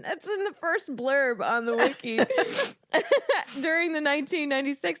it's in the first blurb on the wiki. During the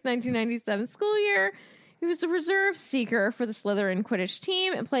 1996-1997 school year, he was a reserve seeker for the Slytherin Quidditch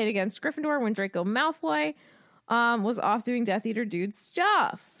team and played against Gryffindor when Draco Malfoy was off doing Death Eater dude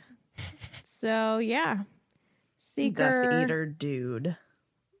stuff. So, yeah. Seeker. Death Eater dude.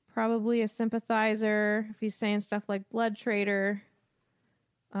 Probably a sympathizer if he's saying stuff like blood traitor.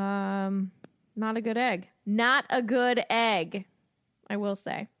 Not a good egg. Not a good egg, I will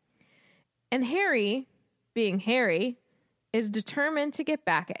say. And Harry, being Harry, is determined to get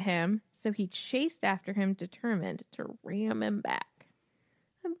back at him, so he chased after him, determined to ram him back.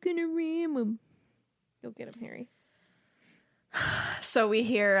 I'm gonna ram him. Go get him, Harry. So we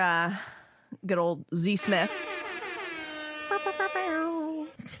hear good old Z Smith. I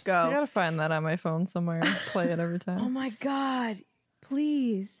Go. gotta find that on my phone somewhere. Play it every Oh time. my God.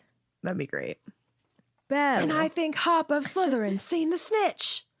 Please. That'd be great. Bev. And I think Hop of Slytherin's seen the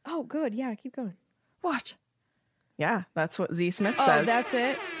snitch. Oh, good. Yeah, keep going. What? Yeah, that's what Z Smith Oh, says. that's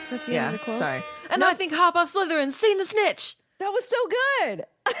it? That's the end Yeah, of the quote? sorry. And I think Hop of Slytherin's seen the snitch. That was so good.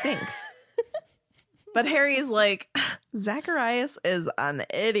 Thanks. But Harry's like, Zacharias is an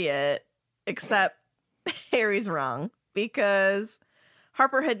idiot, except Harry's wrong because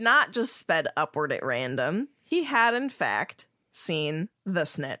Harper had not just sped upward at random. He had, in fact, seen the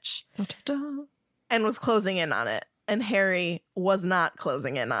snitch and was closing in on it. And Harry was not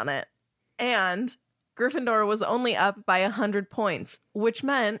closing in on it. And Gryffindor was only up by 100 points, which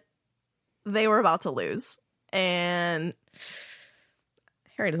meant they were about to lose. And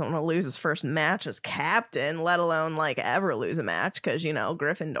Harry doesn't want to lose his first match as captain, let alone like ever lose a match because, you know,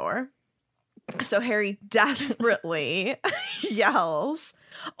 Gryffindor. So Harry desperately yells,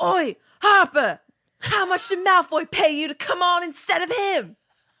 "Oi, Harper, how much did Malfoy pay you to come on instead of him?"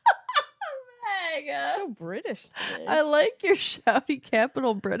 So British. I like your shouty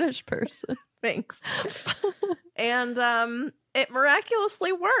capital British person. Thanks. And it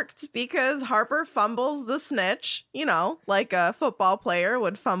miraculously worked because Harper fumbles the snitch, you know, like a football player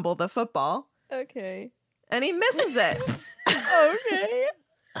would fumble the football, Okay. and he misses it. Okay.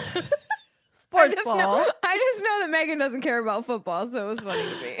 Sports I ball. just know that Megan doesn't care about football, so it was funny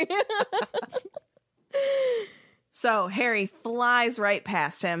to me. So Harry flies right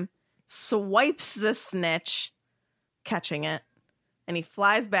past him, swipes the snitch, catching it, and he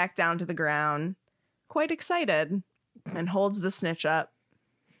flies back down to the ground, quite excited, and holds the snitch up.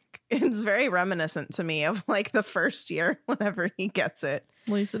 It's very reminiscent to me of like the first year whenever he gets it.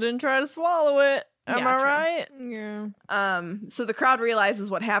 Lisa didn't try to swallow it. Am Yeah, I true. right? Yeah. So the crowd realizes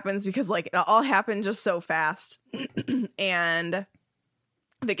what happens because like it all happened just so fast. And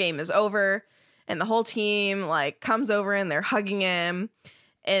the game is over and the whole team like comes over and they're hugging him.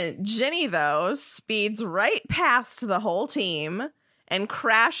 And Ginny though speeds right past the whole team and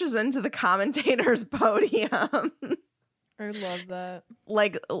crashes into the commentator's podium. I love that.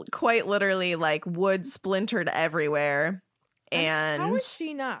 Like quite literally like wood splintered everywhere. And how is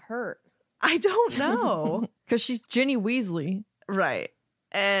she not hurt? I don't know. Because she's Ginny Weasley. Right.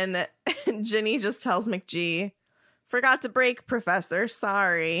 And Ginny just tells McGee, forgot to break, Professor.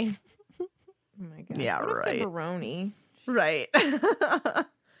 Sorry. Oh my god. Yeah, What a right. Fibberoni. Right.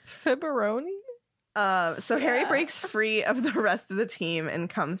 Fibberoni? So Harry breaks free of the rest of the team and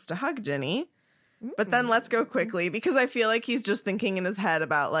comes to hug Ginny. But then let's go quickly because I feel like he's just thinking in his head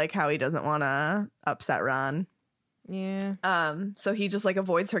about like how he doesn't want to upset Ron. Yeah. So he just like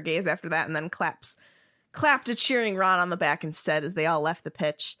avoids her gaze after that and then clapped a cheering Ron on the back instead as they all left the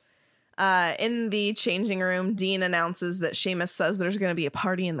pitch. In the changing room, Dean announces that Seamus says there's going to be a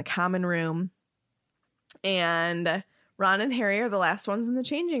party in the common room. And Ron and Harry are the last ones in the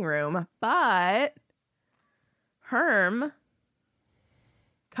changing room. But Herm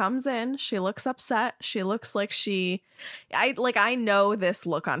comes in. She looks upset. She looks like I know this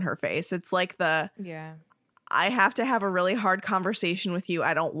look on her face. It's like Yeah. I have to have a really hard conversation with you.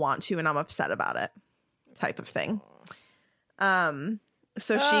 I don't want to, and I'm upset about it type of thing.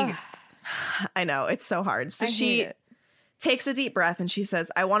 So she, I know it's so hard. So I hate she it. takes a deep breath and she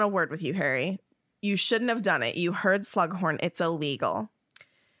says, I want a word with you, Harry. You shouldn't have done it. You heard Slughorn. It's illegal.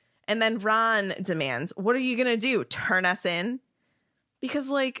 And then Ron demands, what are you going to do? Turn us in? Because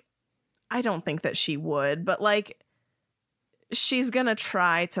like, I don't think that she would, but like, she's going to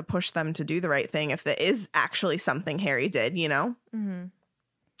try to push them to do the right thing if there is actually something Harry did, you know? Mm-hmm.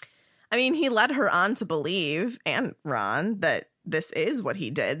 I mean, he led her on to believe, and Ron, that this is what he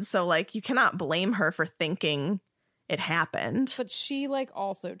did. So, like, you cannot blame her for thinking it happened. But she like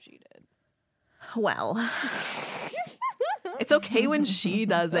also cheated. Well, it's okay when she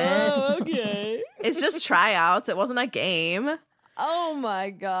does it. Oh, okay. It's just tryouts. It wasn't a game. Oh my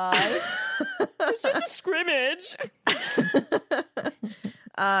god. It's just a scrimmage.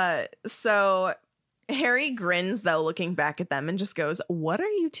 So Harry grins, though, looking back at them and just goes, what are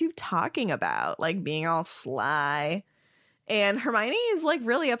you two talking about? Like being all sly. And Hermione is like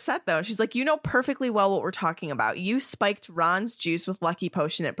really upset, though. She's like, you know perfectly well what we're talking about. You spiked Ron's juice with Lucky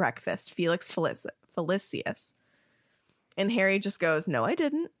Potion at breakfast, Felix Felicius. And Harry just goes, no, I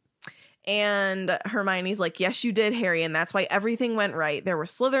didn't. And Hermione's like, yes, you did, Harry. And that's why everything went right. There were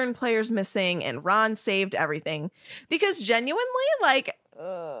Slytherin players missing and Ron saved everything. Because genuinely, like,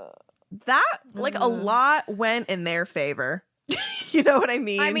 that, like, a lot went in their favor. You know what I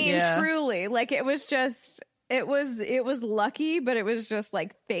mean? I mean, Yeah. truly, like it was lucky, but it was just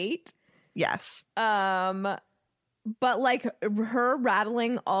like fate. Yes. But like her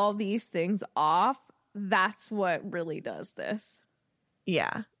rattling all these things off, that's what really does this.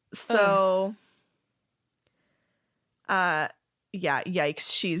 Yeah. So, yeah,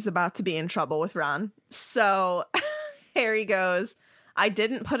 yikes. She's about to be in trouble with Ron. So Harry goes, I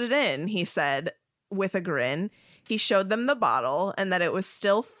didn't put it in, he said with a grin. He showed them the bottle and that it was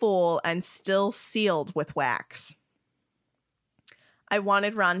still full and still sealed with wax. I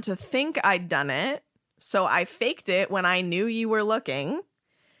wanted Ron to think I'd done it, so I faked it when I knew you were looking.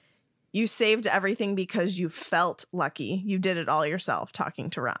 You saved everything because you felt lucky. You did it all yourself, talking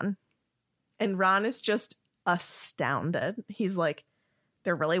to Ron. And Ron is just astounded. He's like,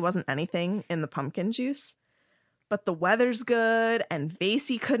 there really wasn't anything in the pumpkin juice, but the weather's good and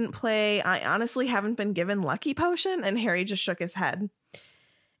Vasey couldn't play. I honestly haven't been given Lucky Potion. And Harry just shook his head.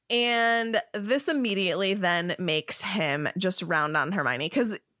 And this immediately then makes him just round on Hermione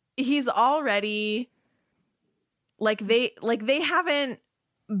because he's already they haven't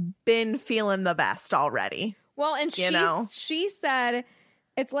been feeling the best already. Well, and You know? she said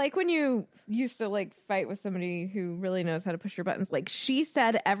it's like when you used to like fight with somebody who really knows how to push your buttons. Like she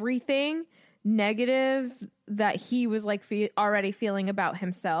said everything negative that he was like already feeling about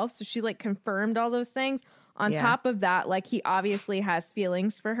himself. So she like confirmed all those things. On Yeah. top of that, like he obviously has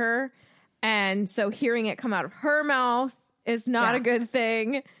feelings for her. And so hearing it come out of her mouth is not Yeah. a good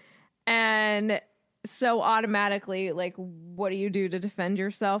thing. And so automatically, like, what do you do to defend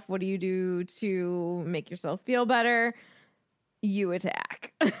yourself? What do you do to make yourself feel better? You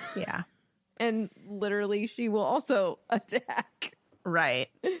attack. Yeah. And literally, she will also attack. Right.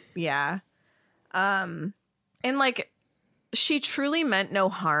 Yeah. And like, she truly meant no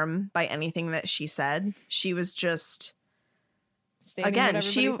harm by anything that she said. She was just, Stating again, what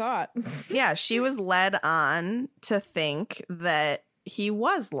everybody thought. yeah, she was led on to think that he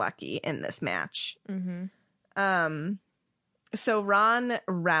was lucky in this match. Mm-hmm. So Ron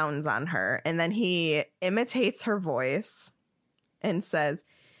rounds on her, and then he imitates her voice and says,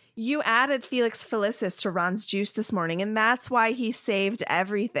 "You added Felix Felicis to Ron's juice this morning, and that's why he saved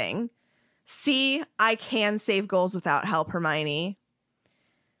everything. See, I can save goals without help, Hermione."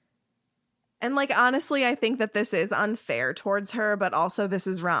 And like, honestly, I think that this is unfair towards her, but also this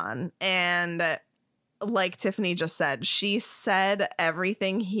is Ron. And like Tiffany just said, she said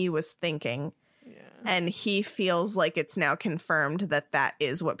everything he was thinking. Yeah. And he feels like it's now confirmed that that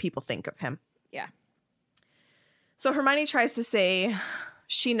is what people think of him. Yeah. So Hermione tries to say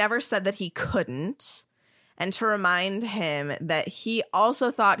she never said that he couldn't, and to remind him that he also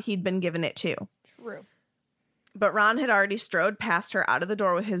thought he'd been given it too. True. But Ron had already strode past her out of the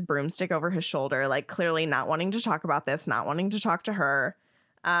door with his broomstick over his shoulder, like clearly not wanting to talk about this, not wanting to talk to her.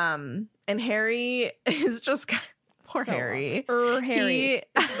 And Harry is just poor So Harry. Harry.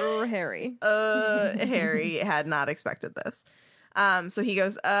 Harry. Harry had not expected this. So he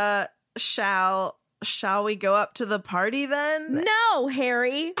goes, shall we go up to the party then? No,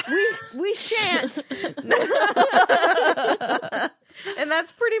 Harry. We shan't. And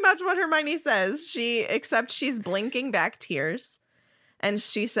that's pretty much what Hermione says. Except she's blinking back tears. And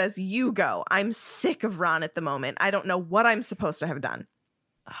she says, "You go. I'm sick of Ron at the moment. I don't know what I'm supposed to have done."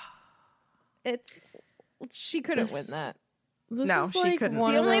 She couldn't win that. No, she couldn't.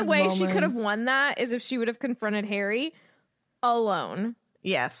 The only way she could have won that is if she would have confronted Harry alone.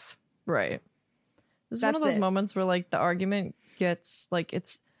 Yes. Right. This is one of those moments where like the argument gets like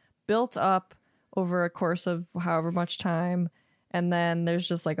it's built up over a course of however much time, and then there's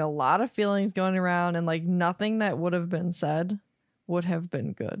just like a lot of feelings going around, and like nothing that would have been said would have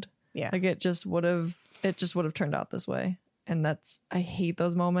been good. Yeah. Like it just would have turned out this way. And I hate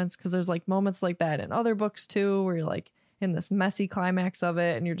those moments, because there's like moments like that in other books too, where you're like in this messy climax of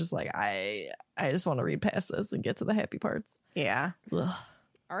it and you're just like, I just want to read past this and get to the happy parts. Yeah. Ugh.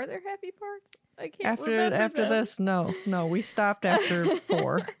 Are there happy parts? I can't remember after them. this, no, we stopped after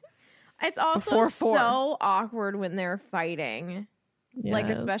 4. It's also Before 4. so awkward when they're fighting. Like,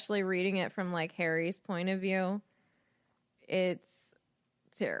 Yes. especially reading it from like Harry's point of view. It's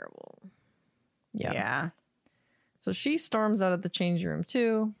terrible. Yeah. So she storms out of the change room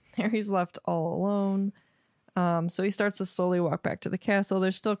too. Harry's left all alone. So he starts to slowly walk back to the castle.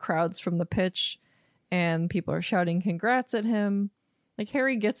 There's still crowds from the pitch, and people are shouting congrats at him. Like,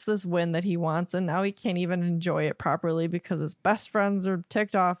 Harry gets this win that he wants, and now he can't even enjoy it properly because his best friends are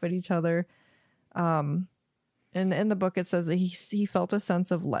ticked off at each other. And in the book, it says that he felt a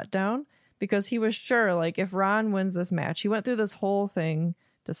sense of letdown because he was sure, like, if Ron wins this match, he went through this whole thing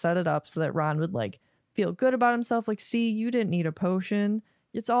to set it up so that Ron would, like, feel good about himself. Like, see, you didn't need a potion.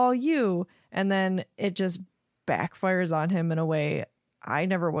 It's all you. And then it just backfires on him in a way I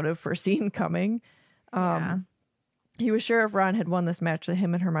never would have foreseen coming. He was sure if Ron had won this match that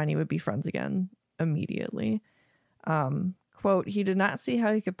him and Hermione would be friends again immediately. Quote, he did not see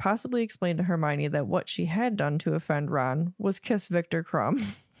how he could possibly explain to Hermione that what she had done to offend Ron was kiss Victor Krum,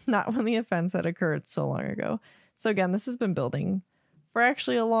 not when the offense had occurred so long ago. So again, this has been building for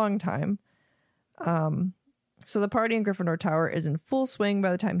actually a long time. So the party in Gryffindor Tower is in full swing by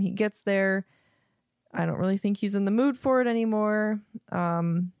the time he gets there. I don't really think he's in the mood for it anymore.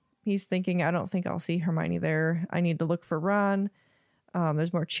 He's thinking, I don't think I'll see Hermione there. I need to look for Ron.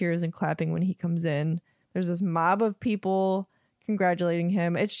 There's more cheers and clapping when he comes in. There's this mob of people congratulating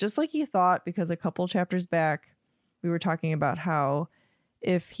him. It's just like he thought, because a couple chapters back, we were talking about how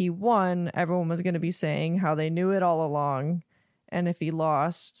if he won, everyone was going to be saying how they knew it all along. And if he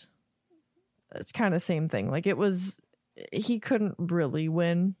lost, it's kind of same thing. Like, he couldn't really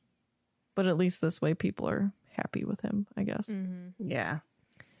win, but at least this way people are happy with him, I guess. Mm-hmm. Yeah.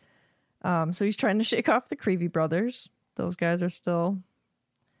 So he's trying to shake off the Creevy brothers. Those guys are still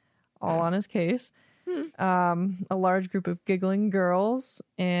all on his case. A large group of giggling girls,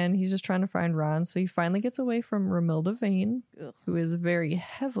 and he's just trying to find Ron. So he finally gets away from Romilda Vane, who is very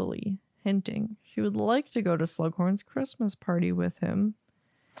heavily hinting she would like to go to Slughorn's Christmas party with him.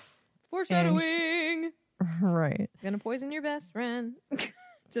 Foreshadowing. Right. Gonna poison your best friend.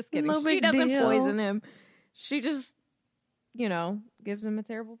 Just kidding. No She big doesn't deal. poison him. She just, gives him a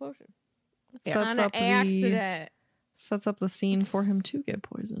terrible potion. On an accident. Sets up the scene for him to get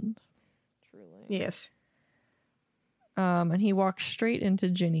poisoned. Truly. Yes. And he walks straight into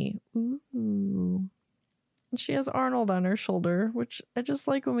Ginny. Ooh. And she has Arnold on her shoulder, which I just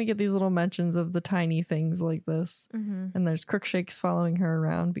like when we get these little mentions of the tiny things like this. Mm-hmm. And there's Crookshanks following her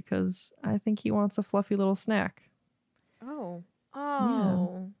around because I think he wants a fluffy little snack. Oh. Yeah,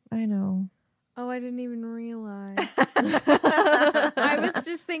 I know. Oh, I didn't even realize. I was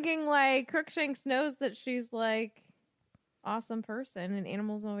just thinking, like, Crookshanks knows that she's, like, awesome person, and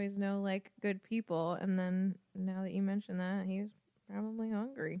animals always know, like, good people. And then, now that you mention that, he's probably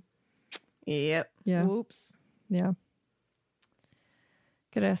hungry. Yep. Yeah. Whoops. Yeah.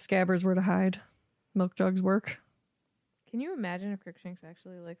 Could ask Scabbers where to hide. Milk jugs work. Can you imagine if Crookshanks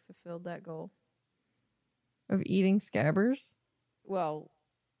actually, like, fulfilled that goal? Of eating Scabbers? Well,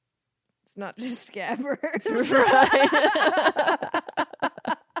 it's not just Scabbers.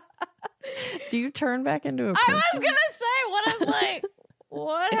 Do you turn back into a I person? was gonna say, what if, like,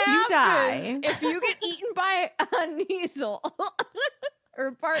 what If you happens die. if you get eaten by a Kneasel or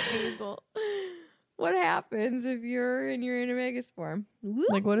a part Kneasel? What happens if you're in your Animagus form?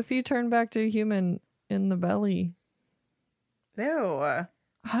 Like, what if you turn back to a human in the belly? Ew.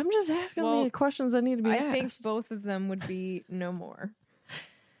 I'm just asking Well, the questions that need to be asked. I think both of them would be no more.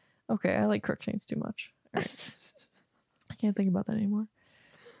 Okay, I like Crookshanks too much. All right. I can't think about that anymore.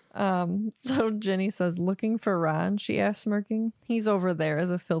 So Ginny says, looking for Ron, she asks, smirking. He's over there,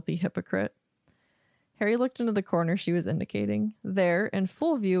 the filthy hypocrite. Harry looked into the corner she was indicating. There, in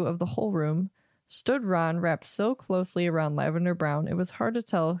full view of the whole room, stood Ron wrapped so closely around Lavender Brown it was hard to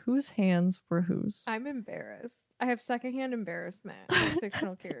tell whose hands were whose. I'm embarrassed. I have secondhand embarrassment as a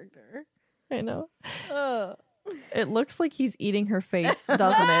fictional character. I know. Ugh. It looks like he's eating her face,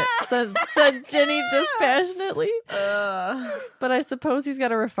 doesn't it? said Ginny dispassionately. But I suppose he's got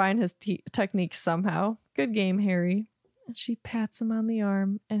to refine his technique somehow. Good game, Harry. And she pats him on the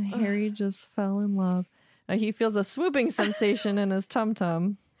arm, and Harry just fell in love. Now he feels a swooping sensation in his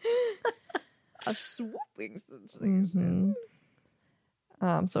tum-tum. A swooping sensation.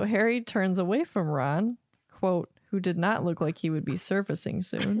 So Harry turns away from Ron, quote, who did not look like he would be surfacing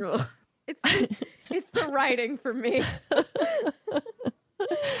soon. It's the writing for me.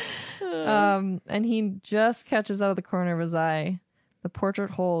 And he just catches out of the corner of his eye. The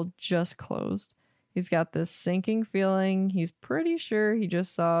portrait hole just closed. He's got this sinking feeling. He's pretty sure he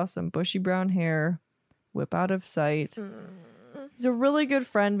just saw some bushy brown hair whip out of sight. He's a really good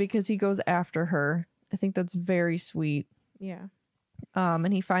friend because he goes after her. I think that's very sweet. Yeah.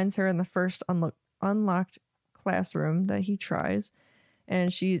 And he finds her in the first unlocked classroom that he tries.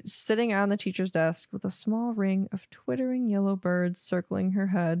 And she's sitting on the teacher's desk with a small ring of twittering yellow birds circling her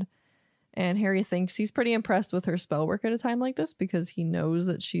head. And Harry thinks he's pretty impressed with her spell work at a time like this because he knows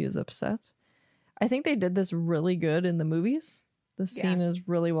that she is upset. I think they did this really good in the movies. The scene is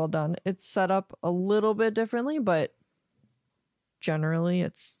really well done. It's set up a little bit differently, but generally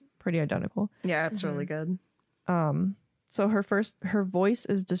it's pretty identical. Yeah, it's really good. So her voice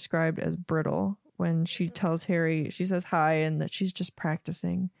is described as brittle. When she tells Harry, she says hi and that she's just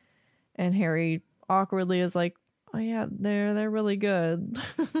practicing. And Harry awkwardly is like, oh yeah, they're really good.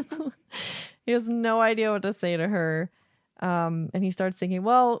 He has no idea what to say to her. And he starts thinking,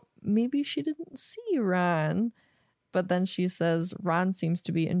 well, maybe she didn't see Ron. But then she says, Ron seems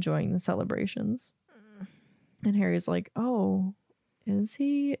to be enjoying the celebrations. And Harry's like, oh, is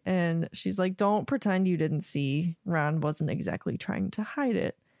he? And she's like, don't pretend you didn't see. Ron wasn't exactly trying to hide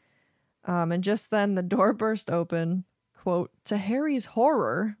it. And just then the door burst open. Quote, to Harry's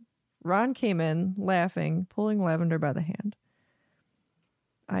horror, Ron came in, laughing, pulling Lavender by the hand.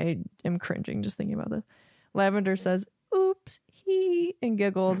 I am cringing just thinking about this. Lavender says, oops, and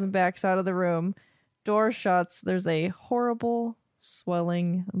giggles and backs out of the room. Door shuts. There's a horrible,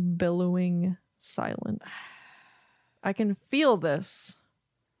 swelling, billowing silence. I can feel this,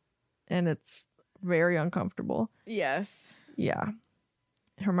 and it's very uncomfortable. Yes. Yeah.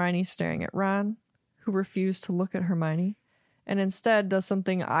 Hermione's staring at Ron, who refused to look at Hermione, and instead does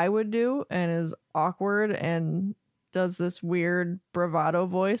something I would do and is awkward and does this weird bravado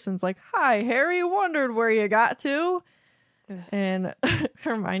voice and is like, hi, Harry, wondered where you got to. And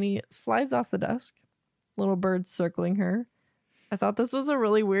Hermione slides off the desk, little birds circling her. I thought this was a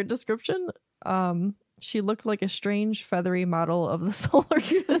really weird description. She looked like a strange feathery model of the solar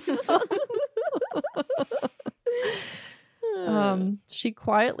system. She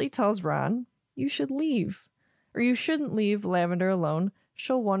quietly tells Ron, you should leave, or you shouldn't leave Lavender alone.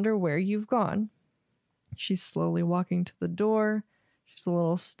 She'll wonder where you've gone. She's slowly walking to the door. She's a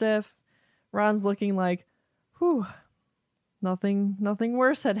little stiff. Ron's looking like, whew, nothing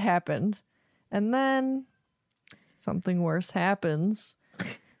worse had happened. And then something worse happens.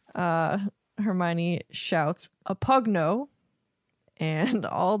 Hermione shouts, "A pugno," and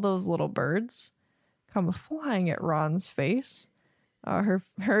all those little birds come flying at Ron's face. Her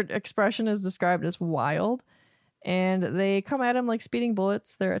expression is described as wild, and they come at him like speeding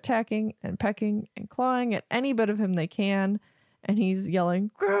bullets. They're attacking and pecking and clawing at any bit of him they can, and he's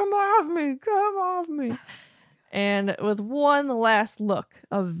yelling, "Come off me! Come off me!" And with one last look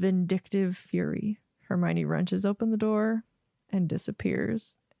of vindictive fury, Hermione wrenches open the door and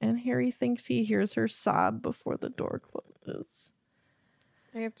disappears. And Harry thinks he hears her sob before the door closes.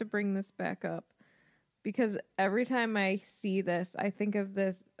 I have to bring this back up because every time I see this, I think of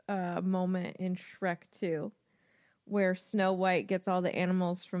this moment in Shrek 2 where Snow White gets all the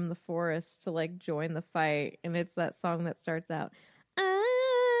animals from the forest to like join the fight. And it's that song that starts out,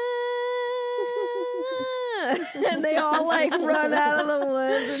 and they all like run out of the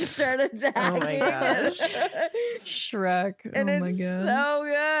woods and start attacking. Oh my gosh. Shrek. And oh my it's God. so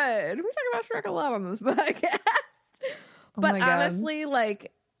good. We talk about Shrek a lot on this podcast. But my God. honestly,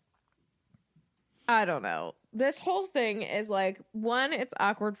 like, I don't know. This whole thing is like, one, it's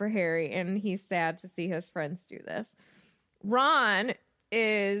awkward for Harry, and he's sad to see his friends do this. Ron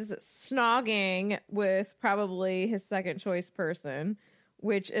is snogging with probably his second choice person,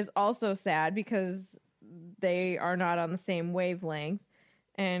 which is also sad because they are not on the same wavelength.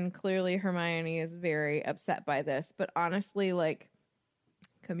 And clearly Hermione is very upset by this. But honestly, like,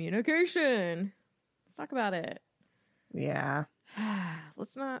 communication. Let's talk about it. Yeah.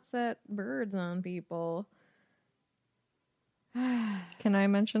 Let's not set birds on people. Can I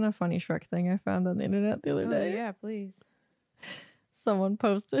mention a funny Shrek thing I found on the internet the other day? Yeah, please. Someone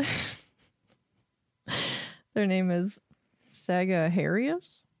posted. Their name is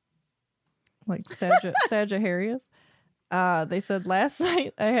Sagittarius. Like Sagittarius. They said, "Last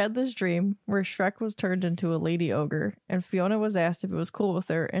night I had this dream where Shrek was turned into a lady ogre, and Fiona was asked if it was cool with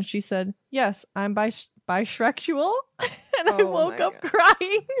her, and she said, 'Yes, I'm bisexual.' And I Oh woke my up God.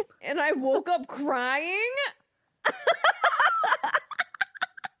 crying." And I woke up crying?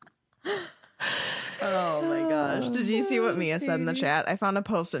 Oh my gosh. Did you see what Mia said in the chat? I found a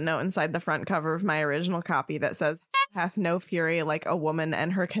post-it note inside the front cover of my original copy that says, "Hath no fury like a woman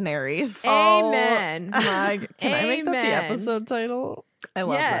and her canaries." Amen. Can I make that the Amen. episode title? I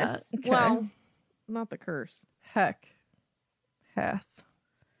love Yes. that. Okay. Well, not the curse. Heck. Hath.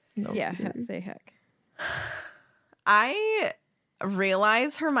 No Yeah, fury. say heck. I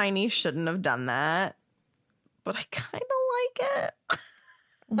realize Hermione shouldn't have done that, but I kind of like it.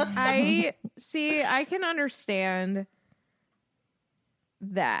 I can understand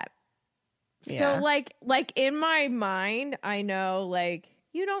that. Yeah. So like in my mind, I know like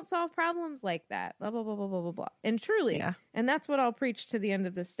you don't solve problems like that. Blah blah blah blah blah blah blah. And truly, Yeah. and that's what I'll preach to the end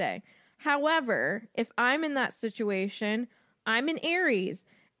of this day. However, if I'm in that situation, I'm an Aries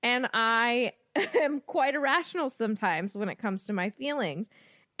and I am quite irrational sometimes when it comes to my feelings.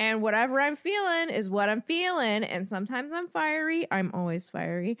 And whatever I'm feeling is what I'm feeling. And sometimes I'm fiery. I'm always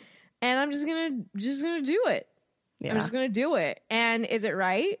fiery. And I'm just gonna do it. Yeah. I'm just gonna do it. And is it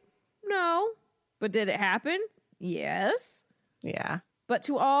right? No. But did it happen? Yes. Yeah. But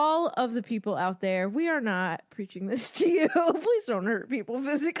to all of the people out there, we are not preaching this to you. Please don't hurt people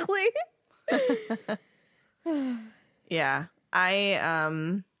physically. Yeah.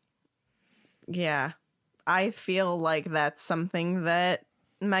 I feel like that's something that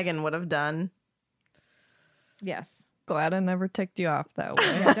Megan would have done. Yes. Glad I never ticked you off that way.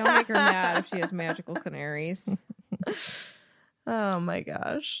 Yeah, don't make her mad if she has magical canaries. Oh my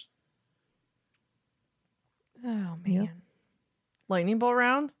gosh. Oh, man. Yep. Lightning bolt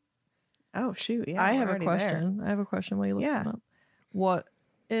round? Oh shoot. Yeah. I we're have a already there. question. I have a question while you look Yeah. something up. What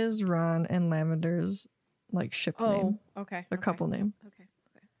is Ron and Lavender's like ship name? Okay. Their okay. couple name. Okay.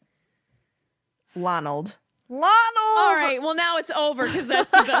 Lonald. Lonald! All right. Well, now it's over because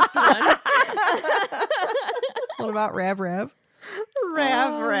that's the best one. What about Rav Rav?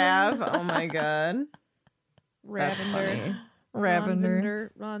 Rav. Oh my god. That's funny. Ravender.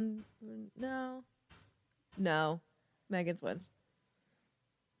 No. Megan's wins.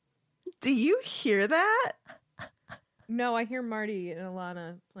 Do you hear that? No, I hear Marty and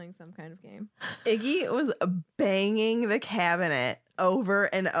Alana playing some kind of game. Iggy was banging the cabinet over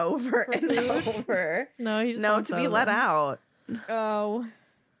and over For and food? over. No, he's No, to be let out. Oh.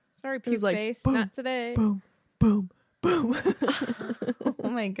 Sorry, He was puke like, face. boom, Not today. boom, boom, boom. Oh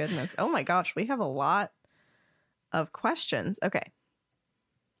my goodness. Oh my gosh. We have a lot of questions. Okay.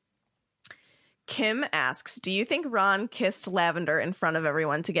 Kim asks, do you think Ron kissed Lavender in front of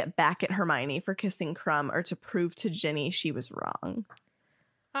everyone to get back at Hermione for kissing Crumb or to prove to Ginny she was wrong?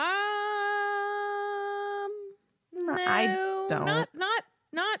 No, don't.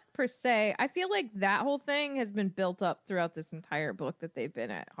 not per se. I feel like that whole thing has been built up throughout this entire book that they've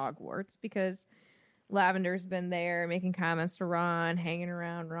been at Hogwarts, because Lavender's been there making comments to Ron, hanging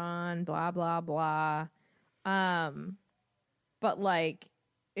around Ron, blah blah blah. But like,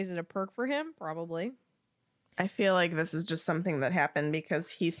 is it a perk for him? Probably. I feel like this is just something that happened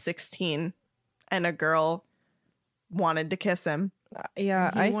because he's 16 and a girl wanted to kiss him. Yeah,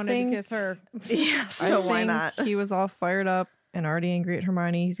 He wanted to kiss her. Yeah, so why not? He was all fired up and already angry at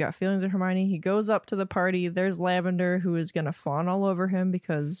Hermione. He's got feelings of Hermione. He goes up to the party. There's Lavender, who is going to fawn all over him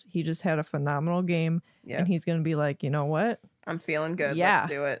because he just had a phenomenal game. Yeah, And he's going to be like, you know what? I'm feeling good. Yeah.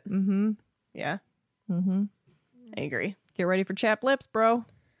 Let's do it. Mm-hmm. Yeah, Mm-hmm. I agree. Get ready for chapped lips, bro.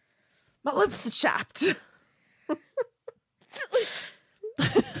 My lips are chapped.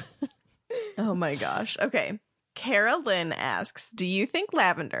 Oh my gosh. Okay. Cara Lynn asks, do you think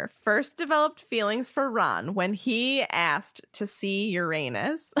Lavender first developed feelings for Ron when he asked to see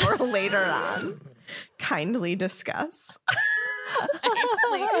Uranus, or later on? Kindly discuss. God,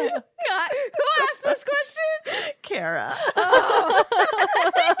 who asked this question? Cara.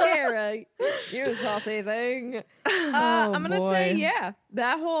 Kara, you saucy thing. I'm gonna say, yeah.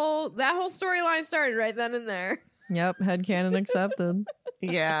 That whole storyline started right then and there. Yep, headcanon accepted.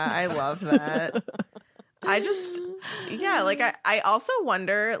 Yeah, I love that. I also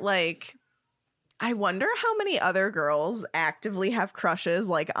wonder, like, I wonder how many other girls actively have crushes,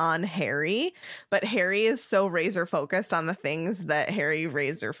 like, on Harry, but Harry is so razor focused on the things that Harry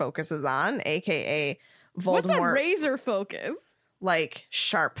razor focuses on, aka Voldemort. What's a razor focus? Like,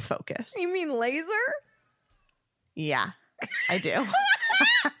 sharp focus. You mean laser? Yeah, I do.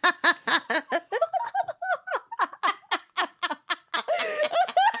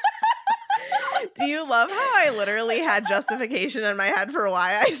 Do you love how I literally had justification in my head for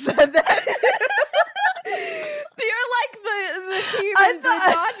why I said that? You're like the team in the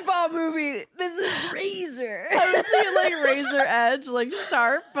dodgeball movie. This is Razor. I was thinking like razor edge, like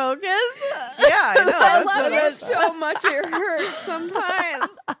sharp focus. Yeah, I know. I love it so much it hurts sometimes.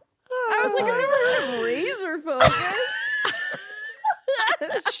 I was like, I've never heard of razor focus.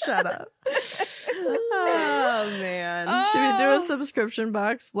 Shut up. Oh man. Should we do a subscription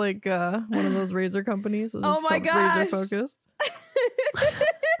box like one of those razor companies? Oh my gosh. Razor focused.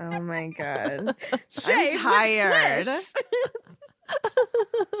 Oh my god. Shave I'm tired. with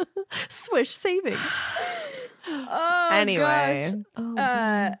Swish savings. Oh, Anyway,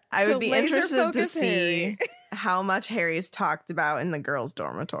 gosh. I would So be laser interested to focus see Harry. how much Harry's talked about in the girls'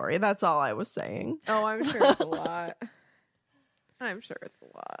 dormitory. That's all I was saying. Oh, I'm sure it's a lot. I'm sure it's a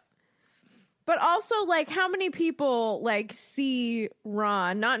lot. But also, like, how many people, like, see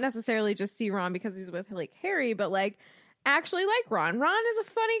Ron, not necessarily just see Ron because he's with, like, Harry, but, like, actually like Ron. Ron is a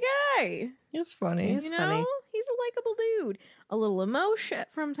funny guy. It's funny. It's You know? funny. He's a likable dude. A little emotion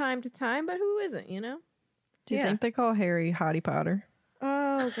from time to time, but who isn't, you know? Do you Yeah. think they call Harry Hottie Potter?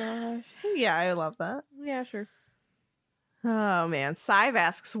 Oh, gosh. Yeah, I love that. Yeah, sure. Oh man. Sive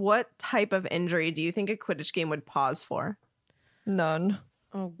asks, what type of injury do you think a Quidditch game would pause None.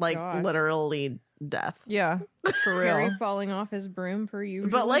 Oh, like gosh. literally death. Yeah, for Harry real. falling off his broom per usual.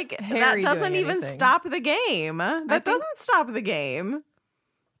 But like Harry that doesn't doing even anything. stop the game. That think- doesn't stop the game.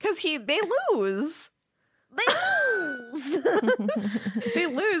 Cuz they lose. They lose. They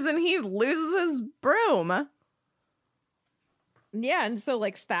lose and he loses his broom. yeah, and so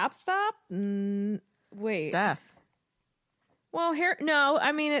like stop. Wait. Death. Well, Harry. No,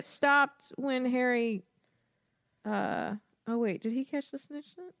 I mean it stopped when Harry. Oh wait, did he catch the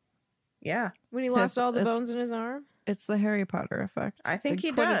snitch then? Yeah. When he lost all the it's- bones in his arm? It's the Harry Potter effect. I think the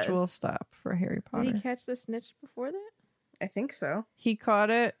he Quidditch does. will stop for Harry Potter. Did he catch the snitch before that? I think so. He caught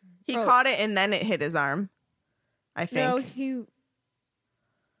it. He Oh. caught it and then it hit his arm. I think. No, he.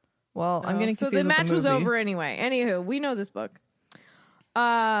 Well, I'm Oh, getting so confused. the with match was movie. over anyway. Anywho, we know this book.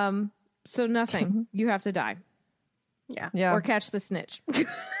 So nothing. You have to die Yeah. or catch the snitch.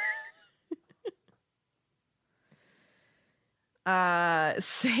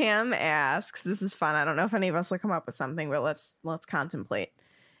 Sam asks, this is fun. I don't know if any of us will come up with something, but let's contemplate.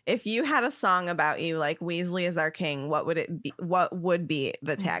 If you had a song about you, like Weasley is our king, what would it be? What would be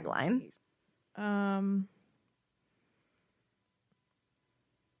the tagline?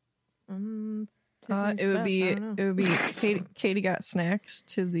 It would be Katie got snacks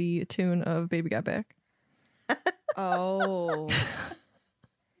to the tune of Baby Got Back. Oh.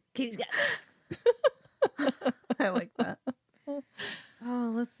 Katie's got I like that.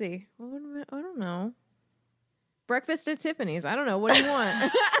 Oh, let's see. What would I don't know. Breakfast at Tiffany's. I don't know. What do you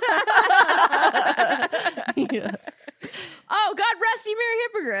want? Yes. Oh, God rest ye merry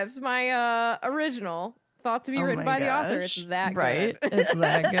hippogriffs. My original thought to be Oh written my by the author. gosh. It's that Right? good. It's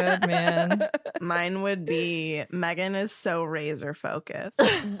that good, man. Mine would be Megan is so razor focused.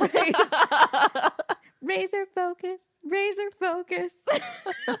 Razor focus. Razor focus.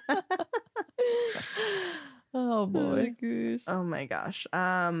 Oh boy. gosh. Oh my gosh.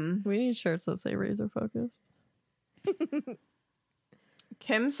 We need shirts that say razor focus.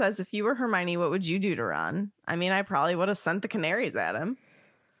 Kim says, if you were Hermione, what would you do to Ron? I mean, I probably would have sent the canaries at him.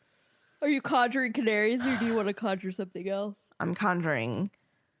 Are you conjuring canaries or do you want to conjure something else? I'm conjuring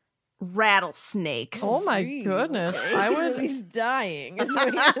rattlesnakes. Oh my Sweet. goodness. I would He's dying. Is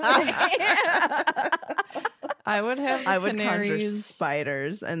what you're saying. I would have the I would conjure canaries.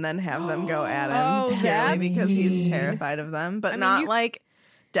 spiders and then have them go at him. Oh, purely that's because he's mean. terrified of them, but I mean, not you- like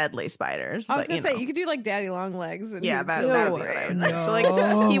deadly spiders. I was but, gonna say know. you could do like Daddy Long Legs. And Yeah, he'd that still would go be for what I it. would do. So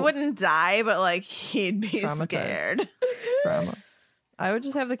like he wouldn't die, but like he'd be Traumatized. scared. Trauma. I would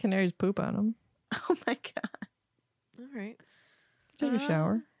just have the canaries poop on them. Oh my god. All right. Take a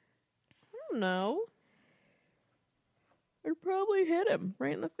shower. I don't know. I'd probably hit him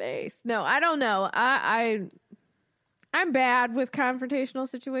right in the face. No, I don't know. I'm bad with confrontational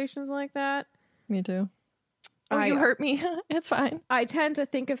situations like that. Me too. Oh, I- you hurt me. It's fine. I tend to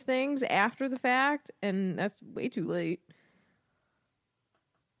think of things after the fact, and that's way too late.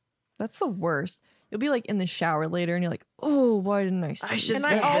 That's the worst. You'll be like in the shower later and you're like, oh, why didn't I see should And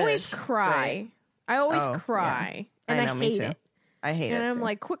say I it. always cry. Right. I always Oh, cry. yeah. And I know, me hate too. it. I hate And it. I'm too.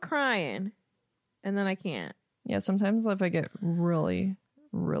 like, quit crying. And then I can't. Yeah, sometimes if I get really,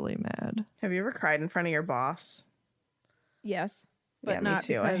 really mad. have you ever cried in front of your boss? Yes. But Yeah, me not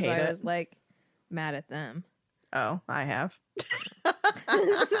too. I because hate I it. was like mad at them. Oh, I have.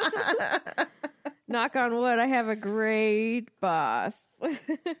 Knock on wood, I have a great boss.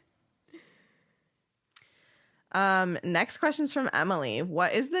 Next question's from Emily.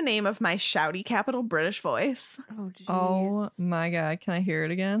 What is the name of my shouty capital British voice? Oh, jeez. Oh my God. Can I hear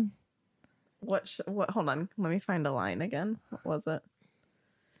it again? What? Hold on. Let me find a line again. What was it?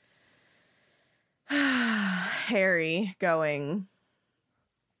 Harry going,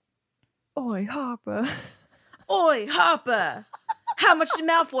 Oi, Harper. "Oi, Harper! How much did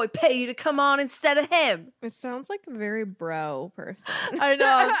Malfoy pay you to come on instead of him?" It sounds like a very bro person. I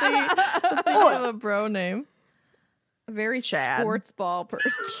know. I'm thinking of a bro name. A very Chad. sports ball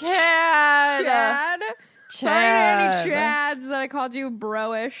person. Chad. Chad. Sorry to any Chads that I called you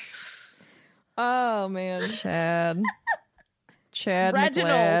bro-ish. Oh, man. Chad. Chad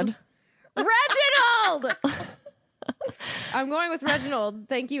Reginald. McLeod. Reginald! I'm going with Reginald.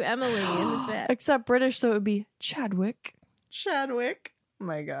 Thank you, Emily, in the chat. Except British, so it would be Chadwick. Chadwick. Oh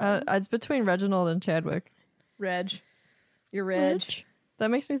my god. It's between Reginald and Chadwick. Reg. You're Reg. Reg.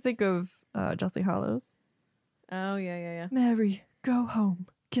 That makes me think of Deathly Hallows. Oh, yeah. Mary, go home.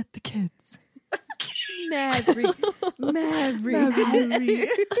 Get the kids. Maverick. Maverick.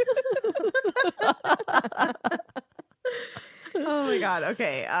 Oh my god.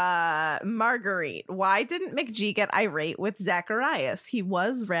 Okay. Marguerite. Why didn't McGee get irate with Zacharias? He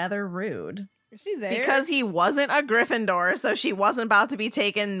was rather rude. Is she there? Because he wasn't a Gryffindor, so she wasn't about to be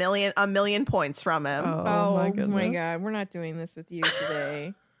taking a million points from him. Oh, my goodness. God. We're not doing this with you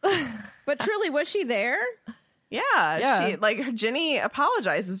today. But truly, was she there? Yeah. She like Ginny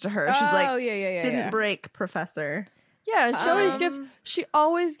apologizes to her. She's like, yeah. didn't break, Professor. Yeah, and she always gives. Um, She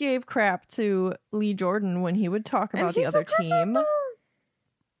always gave crap to Lee Jordan when he would talk about the he's other a team.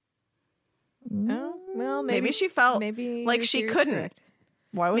 Oh, well, Maybe she felt maybe like your she theory's couldn't. correct.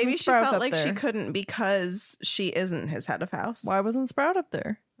 Why wasn't Maybe she Sprout felt up like there? she couldn't because she isn't his head of house. Why wasn't Sprout up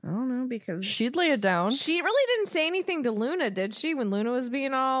there? I don't know, because She'd lay it down. She really didn't say anything to Luna, did she, when Luna was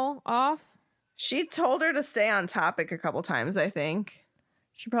being all off? She told her to stay on topic a couple times, I think.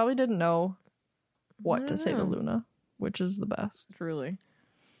 She probably didn't know what to say to know. Luna, which is the best. Truly.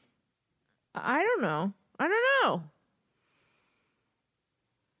 I don't know.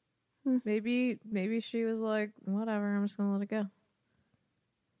 Maybe she was like, whatever, I'm just gonna let it go.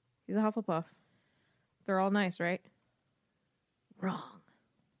 He's a Hufflepuff. They're all nice, right? Wrong.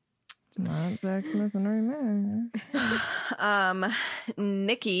 Not Zach Smith and Remy.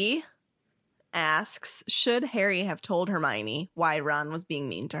 Nikki asks, should Harry have told Hermione why Ron was being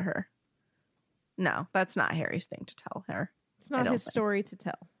mean to her? No, that's not Harry's thing to tell her. It's I not don't his think. story to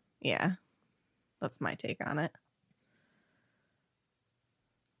tell. Yeah. That's my take on it.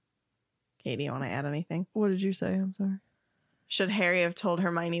 Katie, you want to add anything? What did you say? I'm sorry. Should Harry have told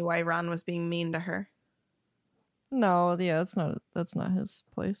Hermione why Ron was being mean to her? No, yeah, that's not his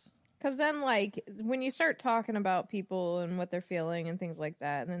place. Because then, like, when you start talking about people and what they're feeling and things like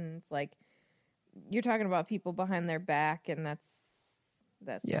that, then it's like you're talking about people behind their back, and that's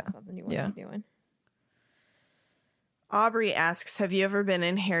Yeah. not something you want Yeah. to be doing. Aubrey asks, have you ever been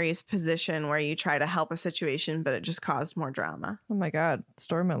in Harry's position where you try to help a situation, but it just caused more drama? Oh my God.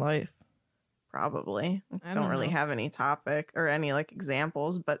 Story of my life. Probably. I don't don't really know. have any topic or any like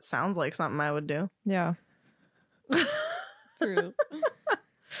examples, but sounds like something I would do. Yeah. True.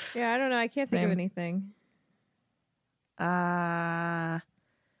 Yeah, I don't know. I can't think of Same. anything.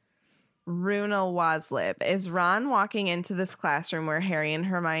 Runa Waslib. Is Ron walking into this classroom where Harry and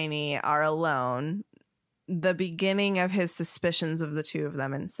Hermione are alone the beginning of his suspicions of the two of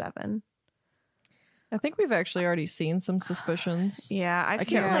them in 7? I think we've actually already seen some suspicions. Yeah, I can't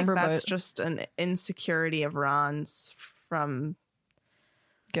feel like remember, that's but- just an insecurity of Ron's from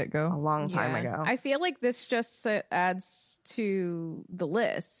Get a go. long time Yeah. ago. I feel like this just adds to the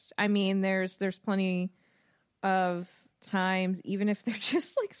list. I mean, there's plenty of times, even if they're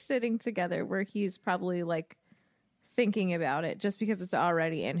just like sitting together, where he's probably like thinking about it just because it's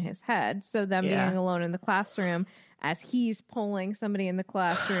already in his head. So them Yeah. being alone in the classroom as he's pulling somebody in the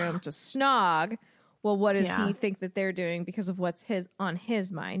classroom to snog. Well, what does Yeah. he think that they're doing because of what's on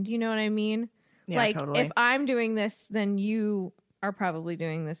his mind? You know what I mean? Yeah, like totally. if I'm doing this, then you are probably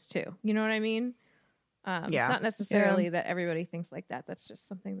doing this too. You know what I mean? Yeah. Not necessarily that everybody thinks like that. That's just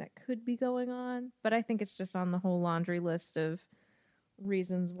something that could be going on. But I think it's just on the whole laundry list of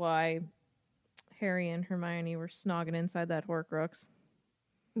reasons why Harry and Hermione were snogging inside that Horcrux.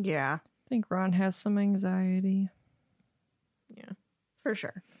 Yeah, I think Ron has some anxiety. Yeah. for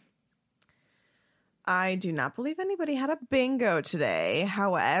sure. I do not believe anybody had a bingo today.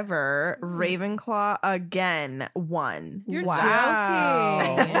 However, Ravenclaw again won. You're Wow.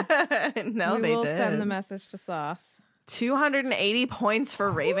 joking. No, we they will did. send the message to Sauce. 280 points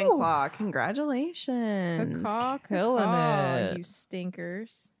for Ravenclaw. Congratulations. Caw, Killing caw, it. you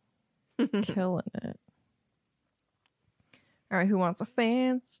stinkers. Killing it. All right, who wants a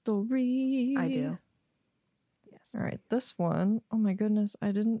fan story? I do. Yes. All right, this one. Oh my goodness,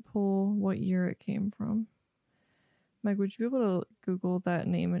 I didn't pull what year it came from. Meg, would you be able to Google that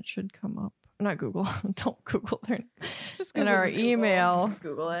name? It should come up. Not Google. Don't Google their name. Just In Google our Google. email. Just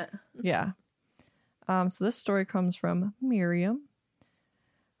Google it. Yeah. So this story comes from Miriam.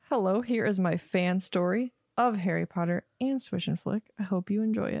 Hello, here is my fan story of Harry Potter and Swish and Flick. I hope you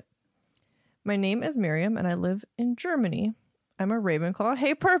enjoy it. My name is Miriam and I live in Germany. I'm a Ravenclaw.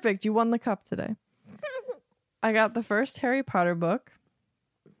 Hey, perfect. You won the cup today. I got the first Harry Potter book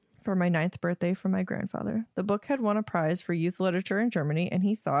for my 9th birthday from my grandfather. The book had won a prize for youth literature in Germany, and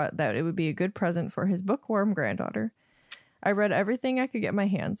he thought that it would be a good present for his bookworm granddaughter. I read everything I could get my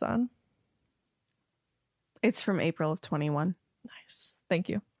hands on. It's from April of 21. Nice. Thank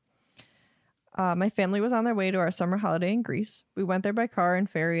you. My family was on their way to our summer holiday in Greece. We went there by car and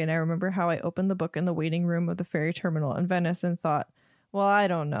ferry, and I remember how I opened the book in the waiting room of the ferry terminal in Venice and thought, well, I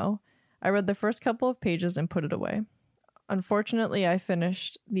don't know. I read the first couple of pages and put it away. Unfortunately, I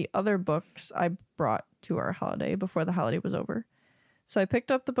finished the other books I brought to our holiday before the holiday was over. So I picked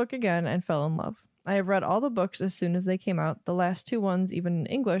up the book again and fell in love. I have read all the books as soon as they came out, the last 2 ones even in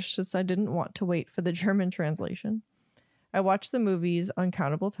English, since I didn't want to wait for the German translation. I watched the movies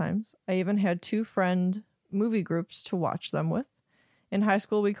uncountable times. I even had 2 friend movie groups to watch them with. In high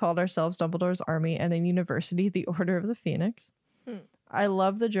school, we called ourselves Dumbledore's Army, and in university, the Order of the Phoenix. I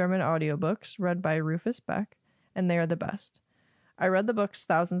love the German audiobooks read by Rufus Beck, and they are the best. I read the books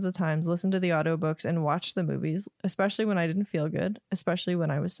thousands of times, listened to the audiobooks, and watched the movies, especially when I didn't feel good, especially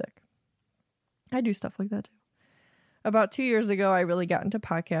when I was sick. I do stuff like that too. About 2 years ago, I really got into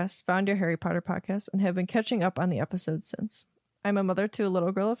podcasts, found your Harry Potter podcast, and have been catching up on the episodes since. I'm a mother to a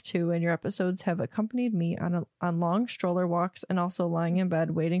little girl of 2, and your episodes have accompanied me on long stroller walks and also lying in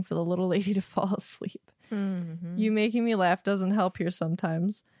bed waiting for the little lady to fall asleep. Mm-hmm. You making me laugh doesn't help here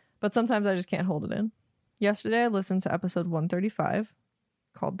sometimes, but sometimes I just can't hold it in. Yesterday, I listened to episode 135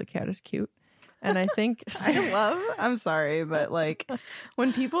 called The Cat is Cute. And I think I'm sorry, but like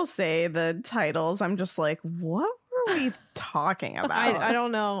when people say the titles, I'm just like, what were we talking about? I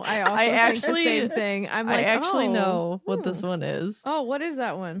don't know. I also I think actually- the same thing. I'm I like, actually oh, know what this one is. Oh, what is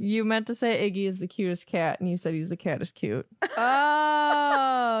that one? You meant to say Iggy is the cutest cat, and you said he's the cat is cute.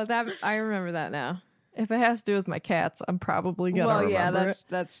 Oh, that I remember that now. If it has to do with my cats, I'm probably gonna remember it.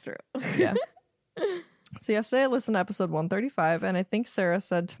 that's true. Yeah. So yesterday I listened to episode 135, and I think Sarah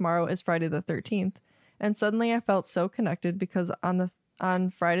said tomorrow is Friday the 13th. And suddenly I felt so connected because on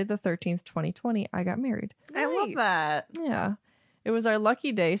Friday the 13th, 2020, I got married. I love that. Yeah. It was our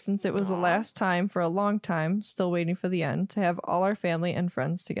lucky day since it was the last time for a long time, still waiting for the end, to have all our family and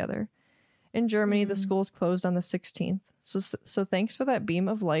friends together. In Germany, the schools closed on the 16th. So thanks for that beam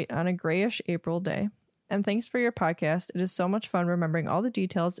of light on a grayish April day. And thanks for your podcast. It is so much fun remembering all the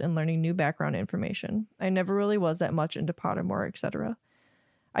details and learning new background information. I never really was that much into Pottermore, etc.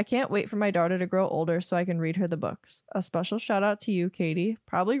 I can't wait for my daughter to grow older so I can read her the books. A special shout out to you, Katie.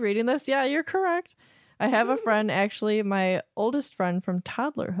 Probably reading this. Yeah, you're correct. I have a friend, actually, my oldest friend from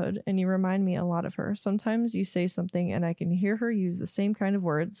toddlerhood, and you remind me a lot of her. Sometimes you say something and I can hear her use the same kind of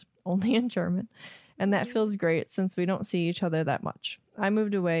words, only in German. And that feels great since we don't see each other that much. I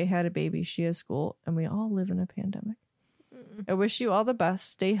moved away, had a baby, she has school, and we all live in a pandemic. I wish you all the best.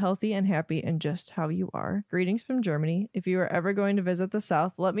 Stay healthy and happy and just how you are. Greetings from Germany. If you are ever going to visit the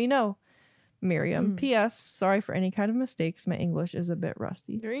South, let me know. Miriam. P.S. Sorry for any kind of mistakes. My English is a bit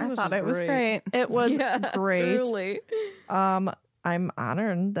rusty. Your I English thought is it was great. It was Yeah, great. Truly. I'm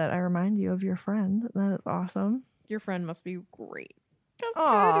honored that I remind you of your friend. That is awesome. Your friend must be great.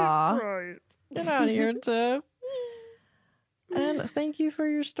 Aw. Get out of here, Tiff. And thank you for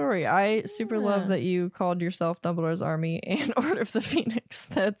your story. I super love that you called yourself Dumbledore's Army and Order of the Phoenix.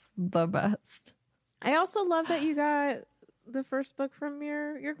 That's the best. I also love that you got the first book from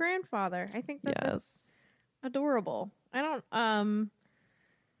your grandfather. I think that's adorable. I don't have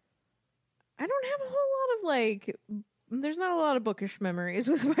a whole lot of like there's not a lot of bookish memories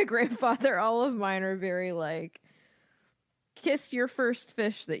with my grandfather. All of mine are very like kiss your first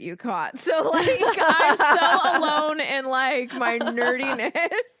fish that you caught. So like I'm so alone in like my nerdiness.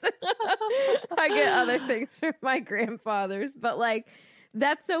 I get other things from my grandfathers, but like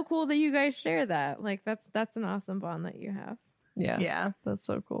that's so cool that you guys share that. Like that's an awesome bond that you have. Yeah. That's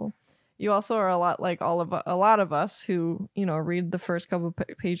so cool. You also are a lot like a lot of us who, you know, read the first couple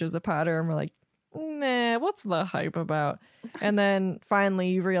pages of Potter and we're like, nah, what's the hype about? And then finally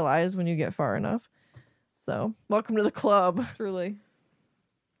you realize when you get far enough. So welcome to the club. Truly.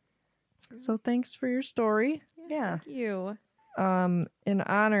 So thanks for your story. Yeah. Thank you. In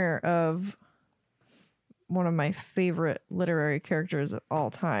honor of one of my favorite literary characters of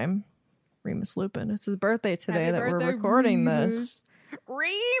all time, Remus Lupin. It's his birthday today. Happy that birthday, we're recording Remus.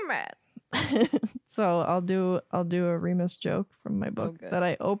 this. So I'll do a Remus joke from my book good. that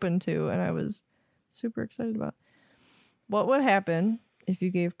I opened to and I was super excited about. What would happen if you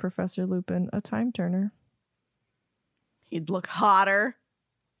gave Professor Lupin a time turner? He'd look hotter.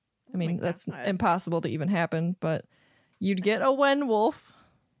 I mean, my that's God. impossible to even happen, but you'd get a wenwolf.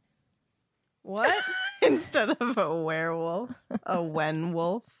 What? Instead of a werewolf, a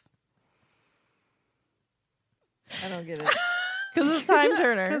wenwolf. I don't get it. Because it's time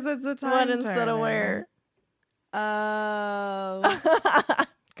turner. Because it's a time When instead of turner. where.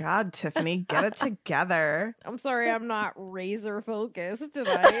 God, Tiffany, get it together. I'm sorry, I'm not razor focused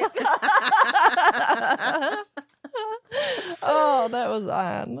tonight. Oh, that was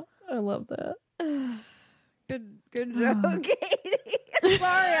on. I love that. Good joke, Katie. Sorry,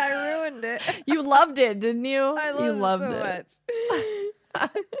 I ruined it. You loved it, didn't you? I You loved loved it so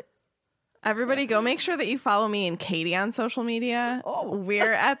much. Everybody go make sure that you follow me and Katie on social media.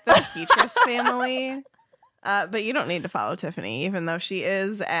 We're at the Petrus family. But you don't need to follow Tiffany, even though she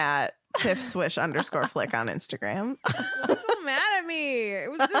is at @TiffSwish_flick on Instagram. Don't so mad at me. It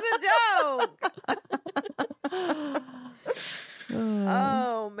was just a joke.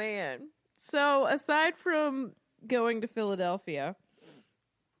 Oh man. So aside from going to Philadelphia,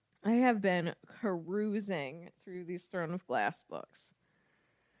 I have been perusing through these Throne of Glass books.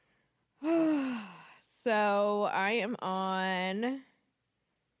 So I am on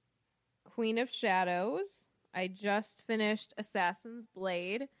Queen of Shadows. I just finished Assassin's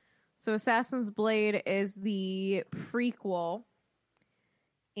Blade. So Assassin's Blade is the prequel.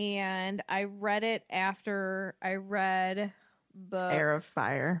 And I read it after I read book Heir of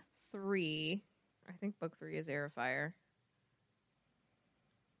Fire. 3. I think book 3 is Heir of Fire.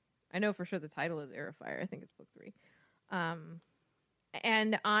 I know for sure the title is Heir of Fire. I think it's book 3.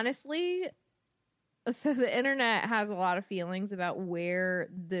 And honestly, so the internet has a lot of feelings about where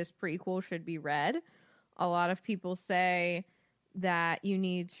this prequel should be read. A lot of people say that you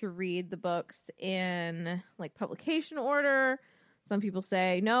need to read the books in like publication order. Some people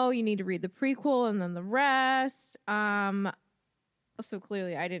say, no, you need to read the prequel and then the rest. So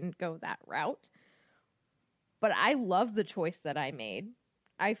clearly I didn't go that route. But I love the choice that I made.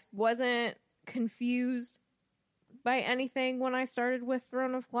 I wasn't confused by anything when I started with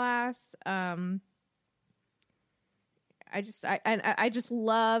Throne of Glass. I just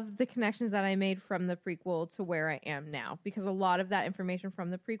love the connections that I made from the prequel to where I am now, because a lot of that information from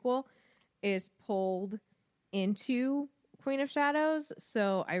the prequel is pulled into Queen of Shadows.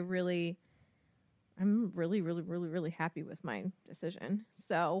 So I'm really happy with my decision.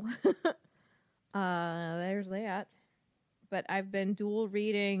 So there's that. But I've been dual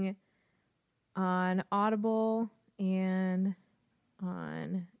reading on Audible and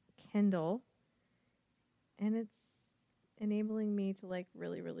on Kindle. And it's enabling me to like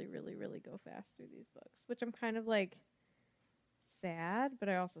really go fast through these books, which I'm kind of like sad, but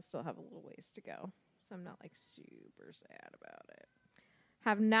I also still have a little ways to go. So I'm not like super sad about it.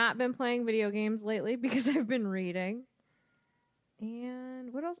 Have not been playing video games lately because I've been reading.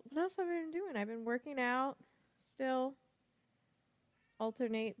 And what else have I been doing? I've been working out still.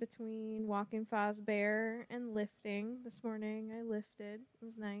 Alternate between walking Fosbear and lifting. This morning I lifted. It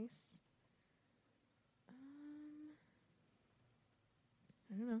was nice.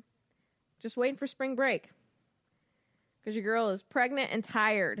 I don't know. Just waiting for spring break. Because your girl is pregnant and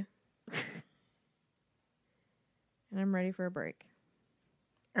tired. And I'm ready for a break.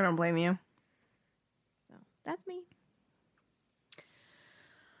 I don't blame you. So that's me.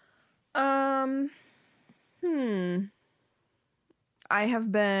 I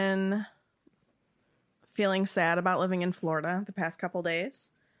have been feeling sad about living in Florida the past couple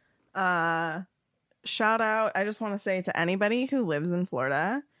days. Shout out, I just want to say to anybody who lives in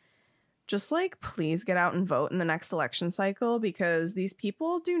Florida, just like please get out and vote in the next election cycle, because these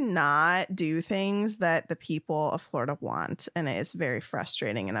people do not do things that the people of Florida want, and it is very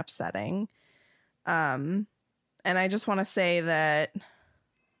frustrating and upsetting. And I just want to say that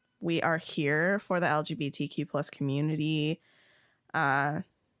we are here for the LGBTQ plus community.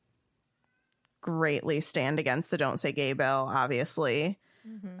 Greatly stand against the Don't Say Gay bill, obviously.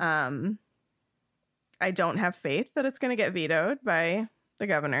 Mm-hmm. I don't have faith that it's going to get vetoed by the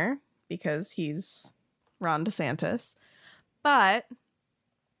governor because he's Ron DeSantis. But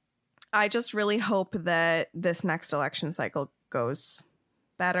I just really hope that this next election cycle goes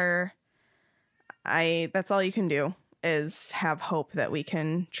better. That's all you can do, is have hope that we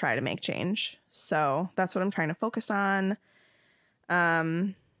can try to make change. So that's what I'm trying to focus on.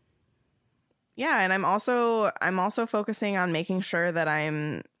 Yeah, and I'm also focusing on making sure that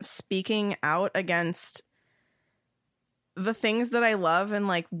I'm speaking out against the things that I love and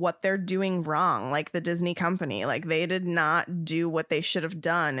like what they're doing wrong, like the Disney company. Like they did not do what they should have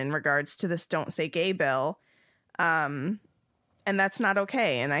done in regards to this Don't Say Gay bill. And that's not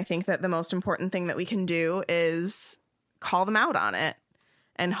okay. And I think that the most important thing that we can do is call them out on it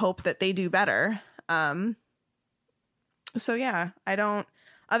and hope that they do better. So yeah,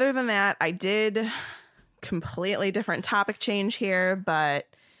 other than that, I did completely different topic change here, but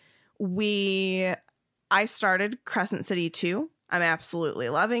I started Crescent City 2. I'm absolutely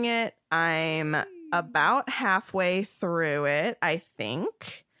loving it. I'm about halfway through it, I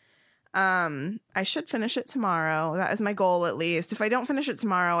think. I should finish it tomorrow. That is my goal, at least. If I don't finish it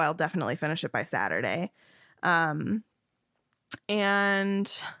tomorrow, I'll definitely finish it by Saturday. And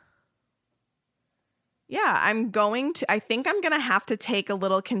yeah, I think I'm going to have to take a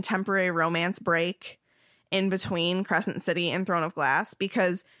little contemporary romance break in between Crescent City and Throne of Glass,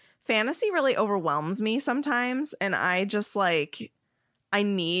 because fantasy really overwhelms me sometimes. And I just I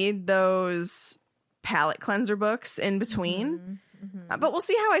need those palate cleanser books in between. Mm-hmm. Mm-hmm. But we'll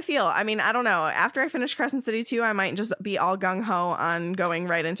see how I feel. I mean, I don't know. After I finish Crescent City 2, I might just be all gung-ho on going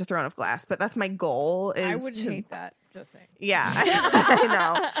right into Throne of Glass. But that's my goal. I would hate that. Just saying. Yeah, I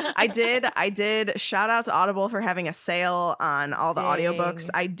know. I did. Shout out to Audible for having a sale on all the audiobooks.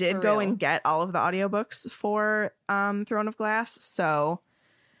 I did go and get all of the audiobooks for Throne of Glass. So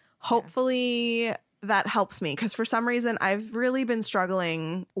hopefully that helps me, because for some reason I've really been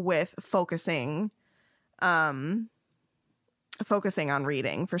struggling with focusing on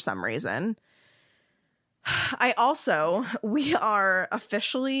reading for some reason. We are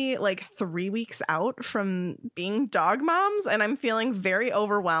officially 3 weeks out from being dog moms, and I'm feeling very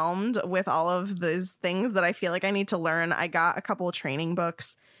overwhelmed with all of these things that I feel like I need to learn. I got a couple of training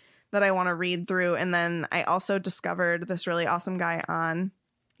books that I want to read through, and then I also discovered this really awesome guy on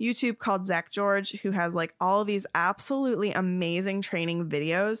YouTube called Zach George, who has all of these absolutely amazing training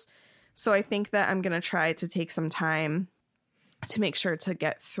videos. So I think that I'm going to try to take some time to make sure to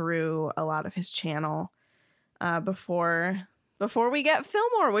get through a lot of his channel before we get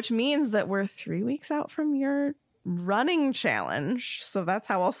Fillmore, which means that we're 3 weeks out from your running challenge. So that's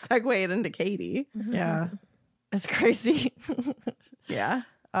how I'll segue it into Katie. Yeah, it's crazy. Yeah.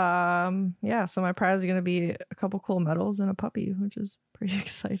 Yeah, so my prize is going to be a couple cool medals and a puppy, which is pretty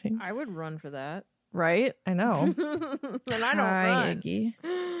exciting. I would run for that. Right? I know. And I don't run. Iggy.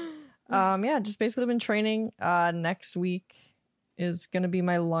 Yeah, just basically been training. Next week is going to be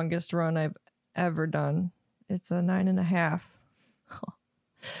my longest run I've ever done. It's a 9.5.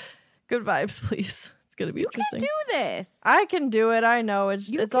 Good vibes, please. It's going to be interesting. You can do this. I can do it. I know.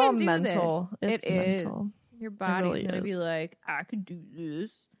 It's all mental. It is. Mental. Your body's really going to is. be like, I can do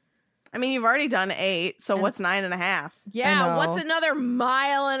this. I mean, you've already done 8, so what's 9.5? Yeah, know. what's another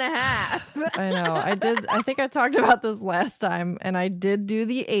mile and a half? I know. I think I talked about this last time, and I did do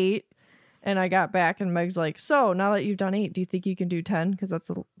the 8, and I got back, and Meg's like, so now that you've done 8, do you think you can do 10? Because that's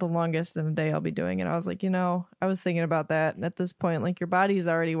the longest in a day I'll be doing. And I was like, I was thinking about that. And at this point, like, your body's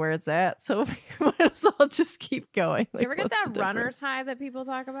already where it's at. So we might as well just keep going. Like, You ever get what's that the runner's high that people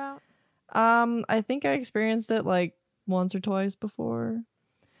talk about? difference? I think I experienced it like once or twice before.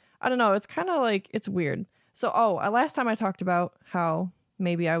 I don't know. It's kind of like, it's weird. So, last time I talked about how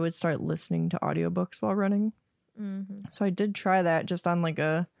maybe I would start listening to audiobooks while running. Mm-hmm. So I did try that just on like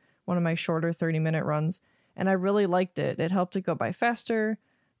one of my shorter 30-minute runs, and I really liked it. It helped it go by faster.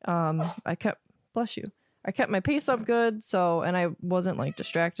 I kept my pace up good, and I wasn't like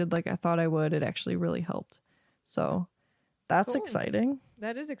distracted like I thought I would. It actually really helped. So that's Cool. exciting.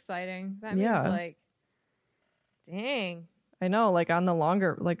 That is exciting. That Yeah. means like, dang. I know, like on the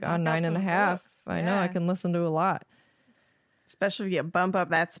longer, like on Knock out some 9.5, books. I know I Yeah. can listen to a lot. Especially if you bump up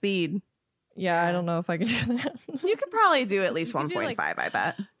that speed. Yeah, I don't know if I can do that. You could probably do at least You could 1.5, do, like- I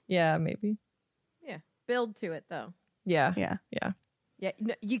bet. Yeah, maybe. Yeah. Build to it though. Yeah. Yeah. Yeah.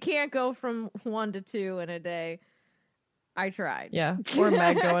 You can't go from 1 to 2 in a day. I tried. Yeah. Or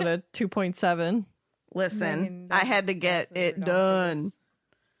Meg going to 2.7. Listen, Megan, I had to that's get it ridiculous. done.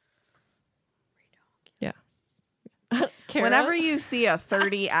 Kara? Whenever you see a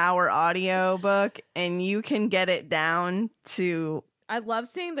 30-hour audio book and you can get it down to, I love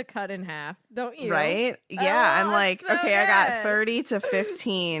seeing the cut in half. Don't you? right? Yeah, I'm Oh, like, it's so okay, I got good. 30 to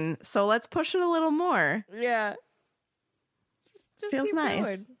 15, so let's push it a little more. Yeah. Just Feels keep nice.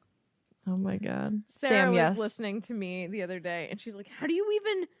 going. Oh my God. Sarah Sam, was yes. listening to me the other day, and she's like, do you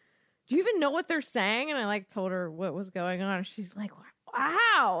even know what they're saying? And I like told her what was going on. She's like,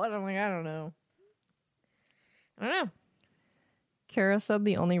 wow. And I'm like, I don't know. Kara said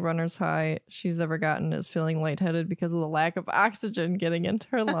the only runner's high she's ever gotten is feeling lightheaded because of the lack of oxygen getting into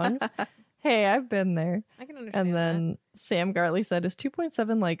her lungs. Hey, I've been there. I can understand. And then Sam Gartley said, is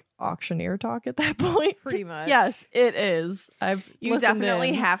 2.7 like auctioneer talk at that point? Pretty much. Yes, it is. You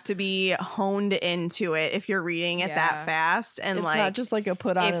definitely have to be honed into it if you're reading it Yeah. that fast. And It's like, not just like a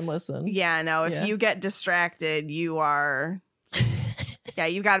put on if- and listen. yeah, no, if Yeah. you get distracted, you are, yeah,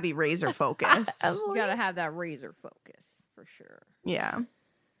 you got to be razor focused. you gotta have that razor focus for sure. Yeah.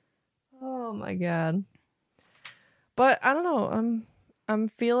 Oh my God. But I don't know. I'm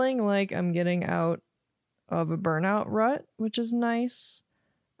feeling like I'm getting out of a burnout rut, which is nice.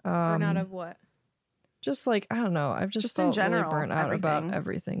 Burnout of what? Just like, I don't know. I've just Just in felt general, really burnt out about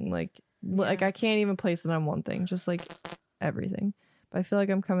everything. Like I can't even place it on one thing. Just like everything. But I feel like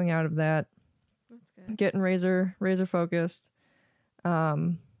I'm coming out of that. That's good. Getting razor focused.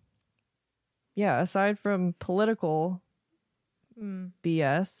 Yeah, aside from political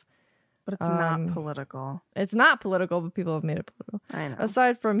BS. But it's Um, not political. It's not political, but people have made it political. I know.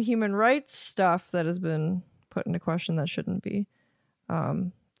 Aside from human rights stuff that has been put into question that shouldn't be,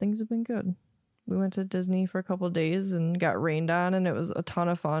 things have been good. We went to Disney for a couple of days and got rained on, and it was a ton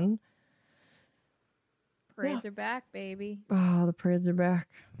of fun. Parades are back, baby. Oh, the parades are back.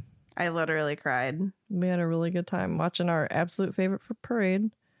 I literally cried. We had a really good time watching our absolute favorite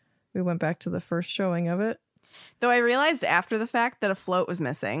parade. We went back to the first showing of it. Though I realized after the fact that a float was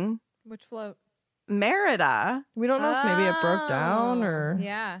missing. Which float? Merida. We don't know if maybe it broke down Oh, or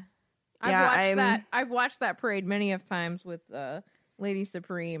yeah. I've watched that parade many of times with Lady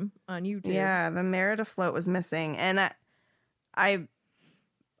Supreme on YouTube. Yeah, the Merida float was missing. And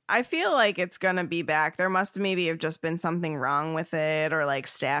I feel like it's gonna be back. There must maybe have just been something wrong with it or like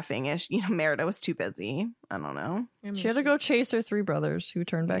staffing ish. You know, Merida was too busy. I don't know. I mean, she had to go chase her 3 brothers who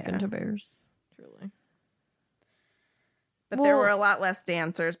turned back Yeah. into bears. Truly. But there Well- were a lot less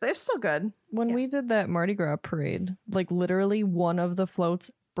dancers, but it's still good. When we did that Mardi Gras parade, like literally one of the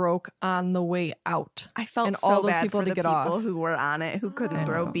floats broke on the way out. I felt And so all those bad people for to the get people off. who were on it who couldn't I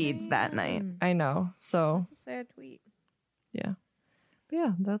throw know. beads that night. I know. So, That's a sad tweet. yeah. But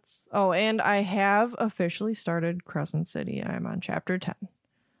yeah, that's... Oh, and I have officially started Crescent City. I'm on chapter 10.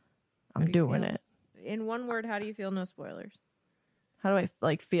 I'm do you doing feel? it. In one word, how do you feel? No spoilers. How do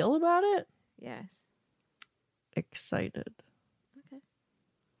I feel about it? Yes. Excited. Okay.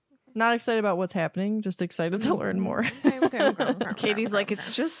 Not excited about what's happening, just excited to learn more. Okay. Katie's like,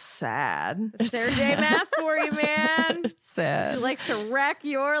 it's just sad. It's Sarah J. Maas for you, man. It's sad. She likes to wreck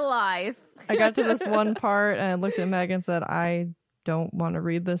your life. I got to this one part and I looked at Meg and said, I don't want to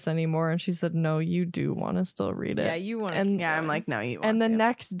read this anymore. And she said, no, you do want to still read it. Yeah, you want And Yeah, I'm like, no, you want and the to.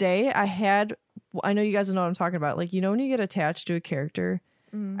 next day I know you guys know what I'm talking about. Like, you know, when you get attached to a character,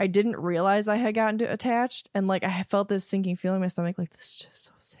 I didn't realize I had gotten attached. And like, I felt this sinking feeling in my stomach, like, this is just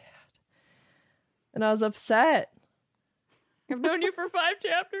so sad. And I was upset. I've known you for 5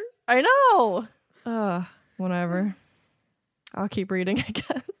 chapters. I know. Whatever. I'll keep reading, I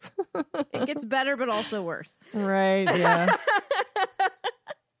guess. It gets better, but also worse. Right, yeah.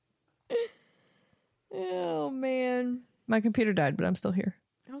 Oh, man. My computer died, but I'm still here.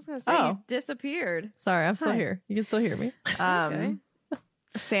 I was going to say, you disappeared. Sorry, I'm still Hi. here. You can still hear me. Okay.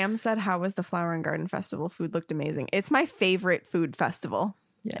 Sam said, how was the Flower and Garden Festival? Food looked amazing. It's my favorite food festival.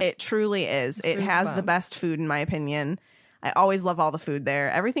 Yeah. It truly is. It food's has the bomb. best food, in my opinion. I always love all the food there.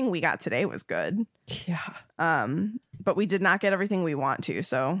 Everything we got today was good. Yeah. But we did not get everything we want to.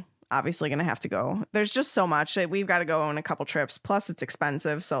 So obviously going to have to go. There's just so much. We've got to go on a couple trips. Plus it's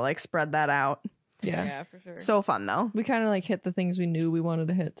expensive. So like spread that out. Yeah. For sure. So fun though. We kind of like hit the things we knew we wanted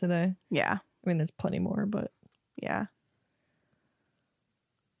to hit today. Yeah. I mean, there's plenty more, but. Yeah.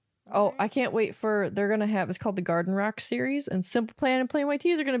 Oh, I can't wait for, they're going to have, it's called the Garden Rock series, and Simple Plan and Plain White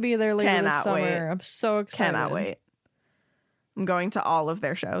Tees are going to be there later this Cannot summer. wait. I'm so excited. Cannot wait. I'm going to all of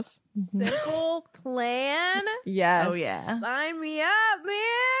their shows. Simple Plan. Yes. Oh, yeah. Sign me up,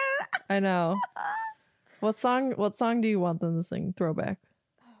 man. I know. What song do you want them to sing? Throwback.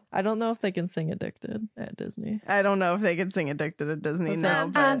 I don't know if they can sing Addicted at Disney. I don't know if they can sing Addicted at Disney What's now.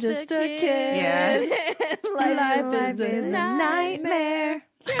 that? But I'm just a kid. Yeah. Life is a nightmare.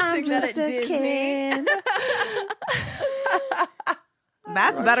 I'm just a kid.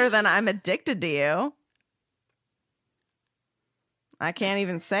 That's better than I'm addicted to you. I can't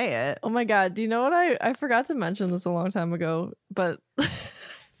even say it. Oh my god, do you know what I forgot to mention this a long time ago, but I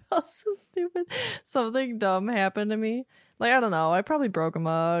felt so stupid. Something dumb happened to me. Like, I don't know, I probably broke a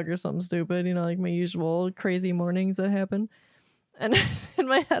mug or something stupid, you know, like my usual crazy mornings that happen. And in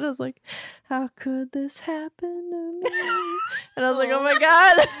my head I was like, how could this happen to me? And I was like, oh my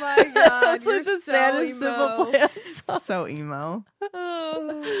god. Oh my god. That's like You're the so saddest Simple emo. Plan song. So emo.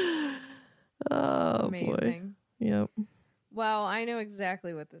 Oh boy. Amazing. Yep. Well, I know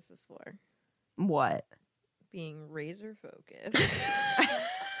exactly what this is for. What? Being razor focused. Because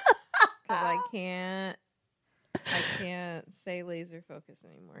I can't say laser focus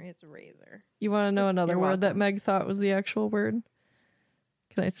anymore. It's razor. You want to know another You're word that welcome. Meg thought was the actual word?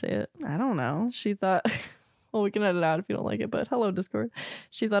 Can I say it? I don't know. She thought, well, we can edit it out if you don't like it, but hello, Discord.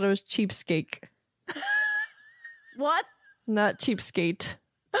 She thought it was cheapskate. What? Not cheapskate.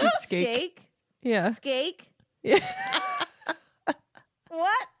 Cheapskate. Skake? Yeah. Skake? Yeah.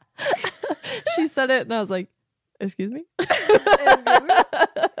 What? She said it, and I was like, excuse me?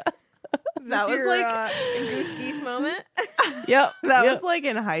 That was your, like goose geese moment. Yep. that yep. was like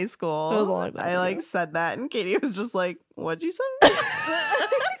in high school. It was a long time I like ago. said that, and Katie was just like, "What'd you say?"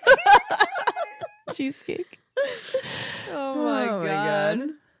 Cheesecake. Oh my Oh my god. God.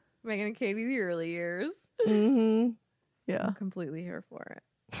 Megan and Katie, the early years. Mm-hmm. Yeah. I'm completely here for it.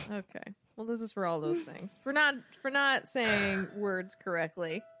 Okay. Well, this is for all those things. For not saying words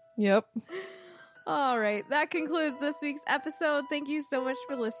correctly. Yep. All right. That concludes this week's episode. Thank you so much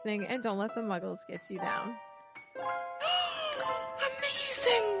for listening, and don't let the muggles get you down.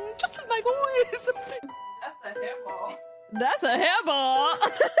 Amazing, just like always. That's a hairball.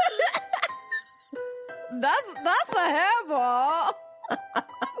 That's a hairball.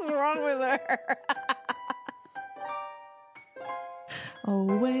 What's wrong with her? Oh,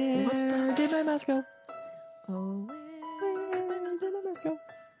 where did my mouse go? Oh, Where did my mouse go?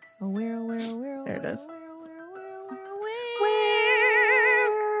 oh, where, oh, where, oh, where, oh, There it where, is. oh, where, oh,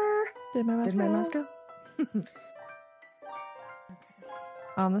 where, Did my mouse Did my mouse go?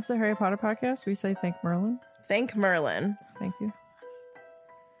 On this is the Harry Potter podcast, we say thank Merlin. Thank Merlin. Thank you.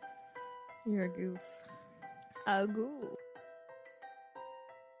 You're a goof. A goof.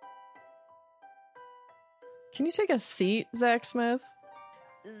 Can you take a seat, Zach Smith?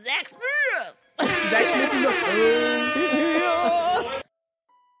 Zach Smith! Zach Smith in the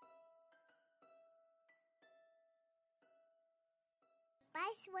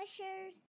Bye, Swishers.